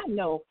recipe? Now, I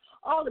know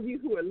all of you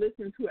who are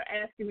listeners who are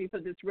asking me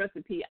for this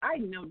recipe, I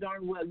know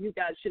darn well you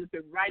guys should have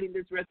been writing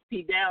this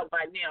recipe down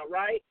by now,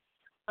 right?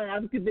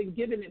 I've been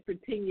giving it for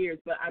 10 years,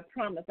 but I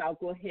promise I'll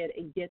go ahead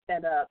and get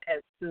that up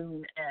as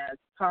soon as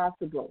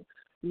possible.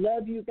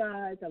 Love you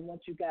guys. I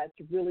want you guys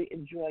to really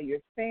enjoy your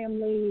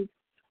families.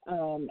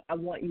 I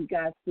want you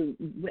guys to,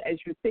 as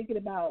you're thinking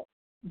about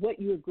what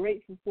you're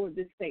grateful for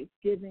this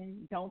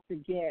Thanksgiving, don't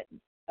forget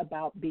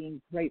about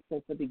being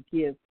grateful for the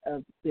gift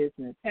of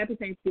business. Happy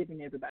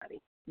Thanksgiving, everybody.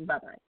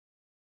 Bye-bye.